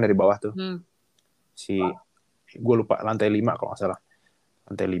 kelihatan kan dari bawah tuh. Gue lupa lantai 5 kalau nggak salah.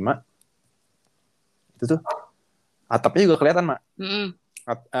 Lantai 5. Itu tuh atapnya juga kelihatan, Mak.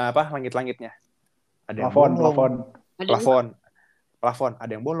 Langit-langitnya. Ada yang plafon. Plafon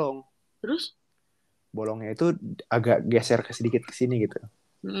ada yang bolong. Terus bolongnya itu agak geser ke sedikit ke sini gitu.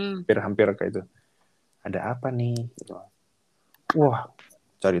 Hampir kayak itu. Ada apa nih? Gitu. Wah,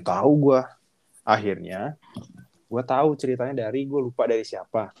 cari tahu gue. Akhirnya gue tahu ceritanya gue lupa dari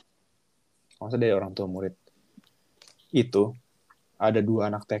siapa. Maksudnya dari orang tua murid. Itu ada 2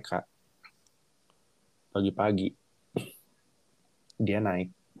 anak TK. Pagi-pagi dia naik.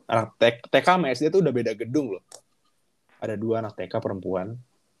 Anak TK sama SD itu udah beda gedung loh. Ada 2 anak TK perempuan.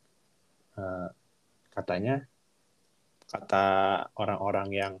 Katanya, kata orang-orang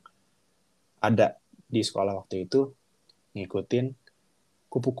yang ada di sekolah waktu itu, ngikutin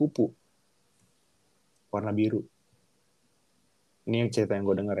kupu-kupu warna biru. Ini cerita yang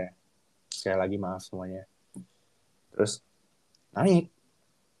gue denger ya. Sekali lagi maaf semuanya. Terus naik.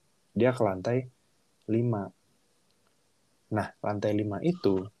 Dia ke lantai 5. Nah, lantai 5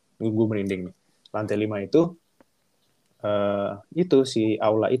 itu, gue merinding nih. Lantai 5 itu si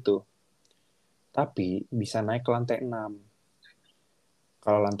aula itu. Tapi bisa naik ke lantai 6.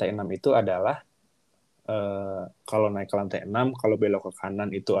 Kalau lantai 6 itu adalah, kalau naik ke lantai 6, kalau belok ke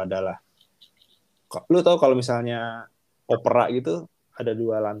kanan itu adalah, lu tahu kalau misalnya opera gitu, ada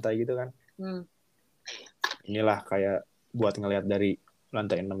 2 lantai gitu kan? Inilah kayak buat ngelihat dari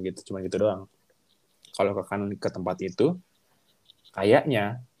lantai 6 gitu, cuma gitu doang. Kalau ke kanan ke tempat itu,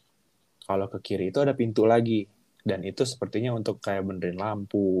 kayaknya kalau ke kiri itu ada pintu lagi. Dan itu sepertinya untuk kayak benerin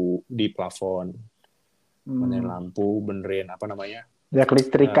lampu di plafon. Benerin lampu, benerin apa namanya? Ya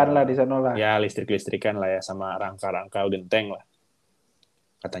kelistrikan lah di sana lah. Ya listrik-listrikan lah ya, sama rangka-rangka genteng lah.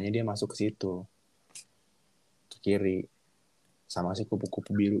 Katanya dia masuk ke situ. Ke kiri. Sama si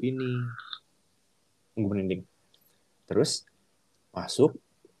kupu-kupu biru ini. Gue merinding. Terus masuk,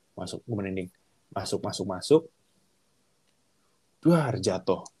 gue merinding. Masuk. Duar,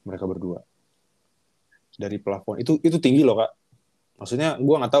 jatuh mereka berdua dari plafon. Itu tinggi loh, Kak. Maksudnya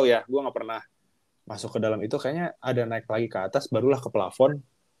gue nggak tahu ya, gue nggak pernah masuk ke dalam itu. Kayaknya ada naik lagi ke atas, barulah ke plafon.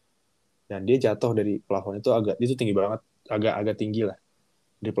 Dan dia jatuh dari plafon itu tinggi banget, agak tinggi lah.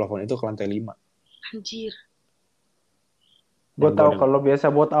 Dari plafon itu ke lantai 5. Anjir. Gue tahu kalau biasa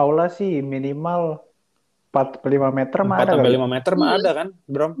buat aula sih minimal 4-5 meter mah ada 4-5 meter mah ada kan,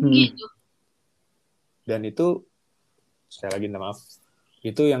 Bro? Gitu. Dan itu, sekali lagi minta maaf,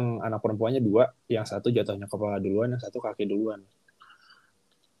 itu yang anak perempuannya 2, yang satu jatuhnya kepala duluan, yang satu kaki duluan.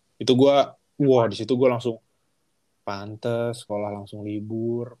 Itu di situ gue langsung pantes, sekolah langsung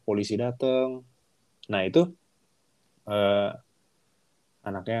libur, polisi dateng. Nah itu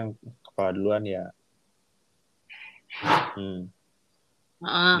anaknya yang kepala duluan ya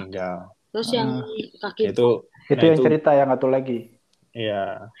meninggal. Terus yang kaki itu yang cerita yang satu lagi.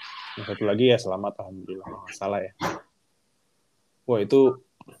 Iya, yang satu lagi ya selamat, alhamdulillah, nggak salah ya. Wah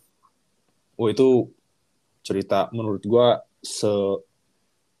itu cerita menurut gue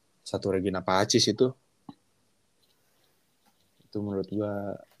satu Regina Pacis itu menurut gue.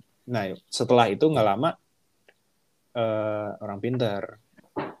 Nah setelah itu nggak lama orang pintar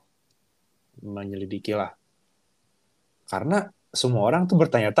menyelidiki lah, karena semua orang tuh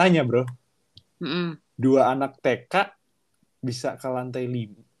bertanya-tanya, bro. 2 anak TK bisa ke lantai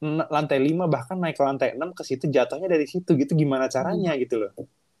 5, bahkan naik ke lantai 6, ke situ jatuhnya dari situ gitu, gimana caranya gitu loh.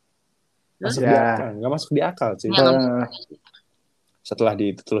 Masuk di akal, nggak masuk di akal sih. Setelah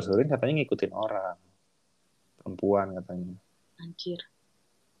ditelusurin katanya ngikutin orang perempuan katanya. Anjir.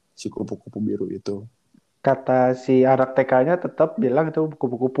 Si kupu-kupu biru itu. Kata si anak TK-nya tetap bilang itu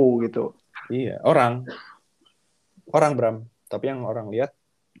kupu-kupu gitu. Iya, orang Bram, tapi yang orang lihat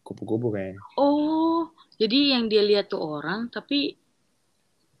kupu-kupu kayaknya. Oh, jadi yang dia lihat tuh orang, tapi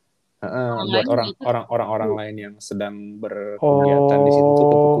buat orang-orang lain yang sedang berkegiatan di situ tuh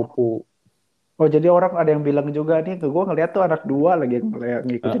kupu-kupu. Oh, jadi orang ada yang bilang juga nih, gue ngeliat tuh anak 2 lagi yang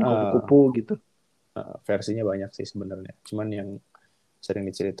ngikutin kupu-kupu gitu. Versinya banyak sih sebenarnya, cuman yang sering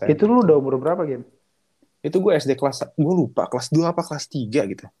diceritain. Itu lu udah umur berapa, Gin? Itu gue SD gue lupa kelas 2 apa kelas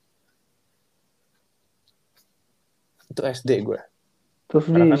 3 gitu. Itu SD gue.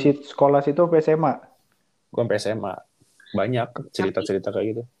 Terus di sekolah situ sampai SMA? Gue sampai SMA. Banyak cerita-cerita kayak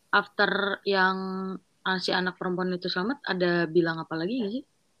gitu. After yang si anak perempuan itu selamat, ada bilang apa lagi nggak sih?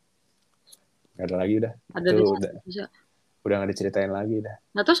 Gak ada lagi udah. Ada itu udah gak diceritain lagi dah.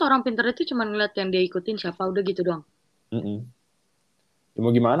 Nah terus orang pintar itu cuma ngeliat yang dia ikutin siapa, udah gitu doang.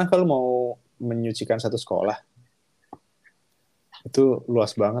 Mau gimana kalau mau menyucikan satu sekolah? Itu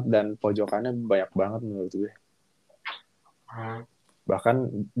luas banget dan pojokannya banyak banget menurut gue. Bahkan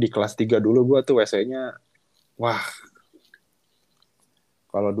di kelas 3 dulu gue tuh WC-nya, wah,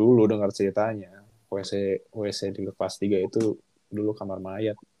 kalau dulu dengar ceritanya, WC di kelas 3 itu dulu kamar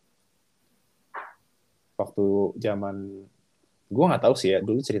mayat. Waktu zaman, gue nggak tahu sih ya,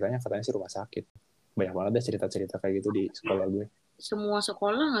 dulu ceritanya katanya sih rumah sakit. banyak banget deh cerita-cerita kayak gitu di sekolah gue. Semua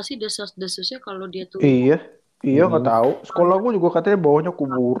sekolah nggak sih desas-desusnya kalau dia tuh Iya nggak tahu. Sekolah gue juga katanya bawahnya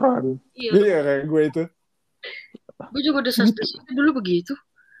kuburan. iya Iya kayak gue itu. gue juga desas-desusnya dulu begitu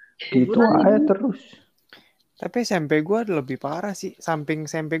Gitu kuburan aja ini. terus. Tapi SMP gue lebih parah sih. Samping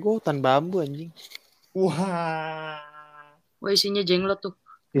SMP gue hutan bambu anjing. Wah. Wah isinya jenglot tuh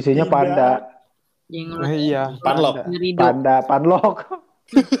Isinya Tidak. panda. jenglot Iya, Panlok. panda. Rido Panlok.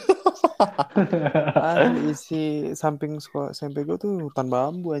 Asli isi samping sekolah SMP gue tuh hutan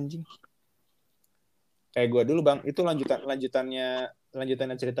bambu anjing. Kayak gue dulu bang, itu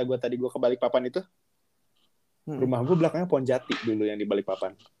lanjutannya cerita gue tadi gue ke Balikpapan itu. Rumah gue belakangnya pohon jati dulu yang di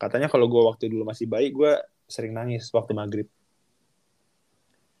Balikpapan. Katanya kalau gue waktu dulu masih bayi, gue sering nangis waktu maghrib.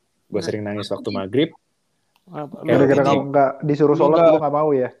 Gue sering nangis waktu maghrib. Gara-gara kamu nggak disuruh sholat, lu nggak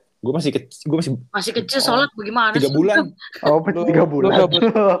mau ya? Gue masih masih kecil sholat bagaimana 3 sih? bulan. Oh, 3 bulan.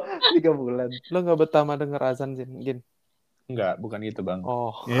 3 bulan. Lo nggak betah sama denger azan Gin? Enggak, bukan itu bang.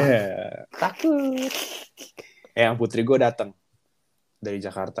 Oh. Yeah. Takut. Yang putri gue datang dari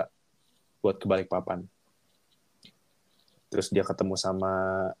Jakarta buat ke Balikpapan. Terus dia ketemu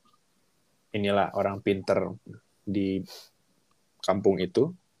sama inilah orang pinter di kampung itu.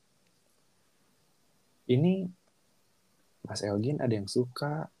 Ini Mas Elgin ada yang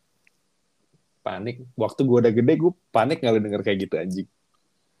suka. Panik. Waktu gue udah gede, gue panik nggak lu denger kayak gitu anjing.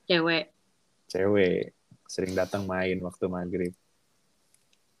 Cewek. Sering datang main waktu maghrib.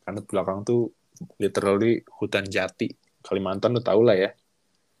 Karena belakang tuh literally hutan jati. Kalimantan lu tau lah ya.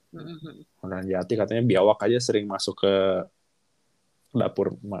 Hutan jati katanya biawak aja sering masuk ke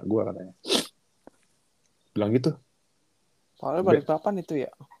dapur emak gue katanya. Bilang gitu. Soalnya Balikpapan itu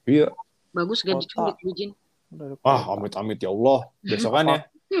ya. Iya. Bagus gak diculik Bikin. Amit-amit ya Allah.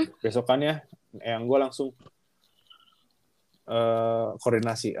 Besokannya yang gue langsung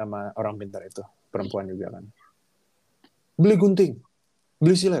koordinasi sama orang pintar itu. Perempuan juga kan. Beli gunting.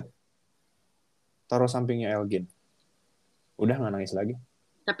 Beli silet. Taruh sampingnya Elgin. Udah gak nangis lagi.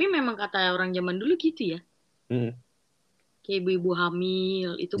 Tapi memang kata orang zaman dulu gitu ya. Kayak ibu-ibu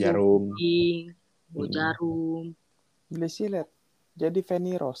hamil itu Jarum. bawa jarum. Beli silet. Jadi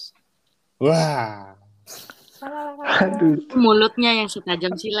Fanny Rose. Wah. Aduh. Mulutnya yang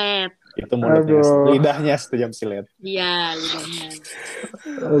setajam silet. Itu mulutnya. Lidahnya setajam silet. Iya, lidahnya.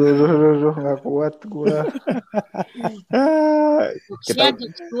 Aduh, nggak kuat gue. Kita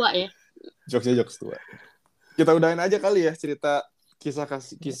jokes tua ya. Jokes tua. Kita udahin aja kali ya cerita kisah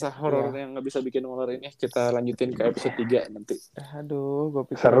horor yang nggak bisa bikin molor ini. Kita lanjutin ke episode 3 nanti. Aduh, gue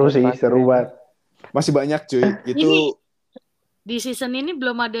pikir Seru sih, seru banget. Masih banyak cuy. Itu di season ini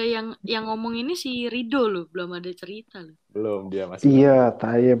belum ada yang ngomong ini si Rido loh, belum ada cerita loh. belum dia masih. Iya,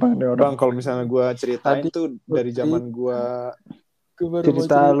 tai bang. Bang, kalau misalnya gue ceritain tuh dari zaman gue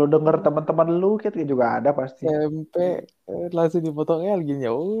cerita lu denger teman-teman lu kayak juga ada pasti. SMP langsung dipotongnya gini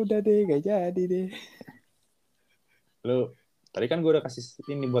ya udah deh, gak jadi deh. Lu tadi kan gue udah kasih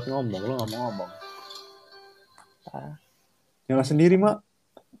ini buat ngomong, lu nggak mau ngomong. Nyala sendiri mak.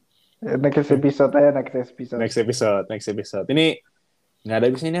 Next episode aja, Next episode. Ini nggak ada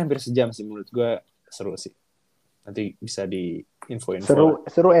habisnya, ini hampir sejam sih menurut gue, seru sih. Nanti bisa di info.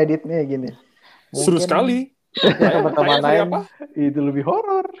 Seru editnya gini. Seru sekali. Teman-teman lain itu lebih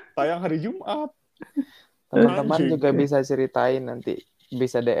horor. Tayang hari Jumat. Teman-teman juga bisa ceritain nanti.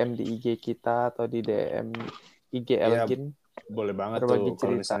 Bisa DM di IG kita atau di DM IG Elgin. Boleh banget berbagi tuh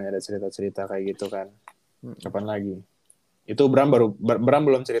kalau misalnya ada cerita-cerita kayak gitu kan. Kapan lagi? Itu Bram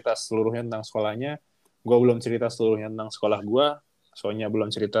belum cerita seluruhnya tentang sekolahnya. Gue belum cerita seluruhnya tentang sekolah gue. Soalnya belum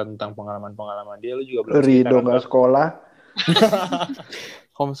cerita tentang pengalaman dia. Lu juga belum cerita. Rido nggak sekolah.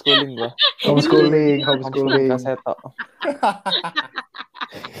 Homeschooling gue. Homeschooling. Kaseto.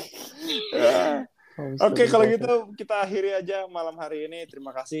 Oke, kalau gitu kita akhiri aja malam hari ini.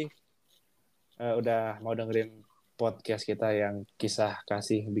 Terima kasih udah mau dengerin podcast kita yang kisah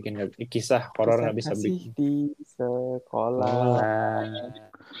horor nggak bisa bikin di sekolah.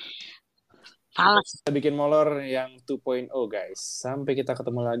 Fals. Kita bikin molor yang 2.0 guys. Sampai kita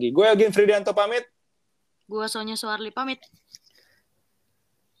ketemu lagi. Gue Elgin Fridianto pamit. Gue Sonya Soarli pamit.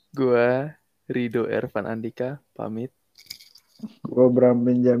 Gue Rido Ervan Andika pamit. Gue Bram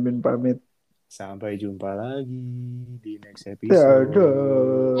Benjamin pamit. Sampai jumpa lagi di next episode.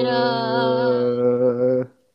 Dadah.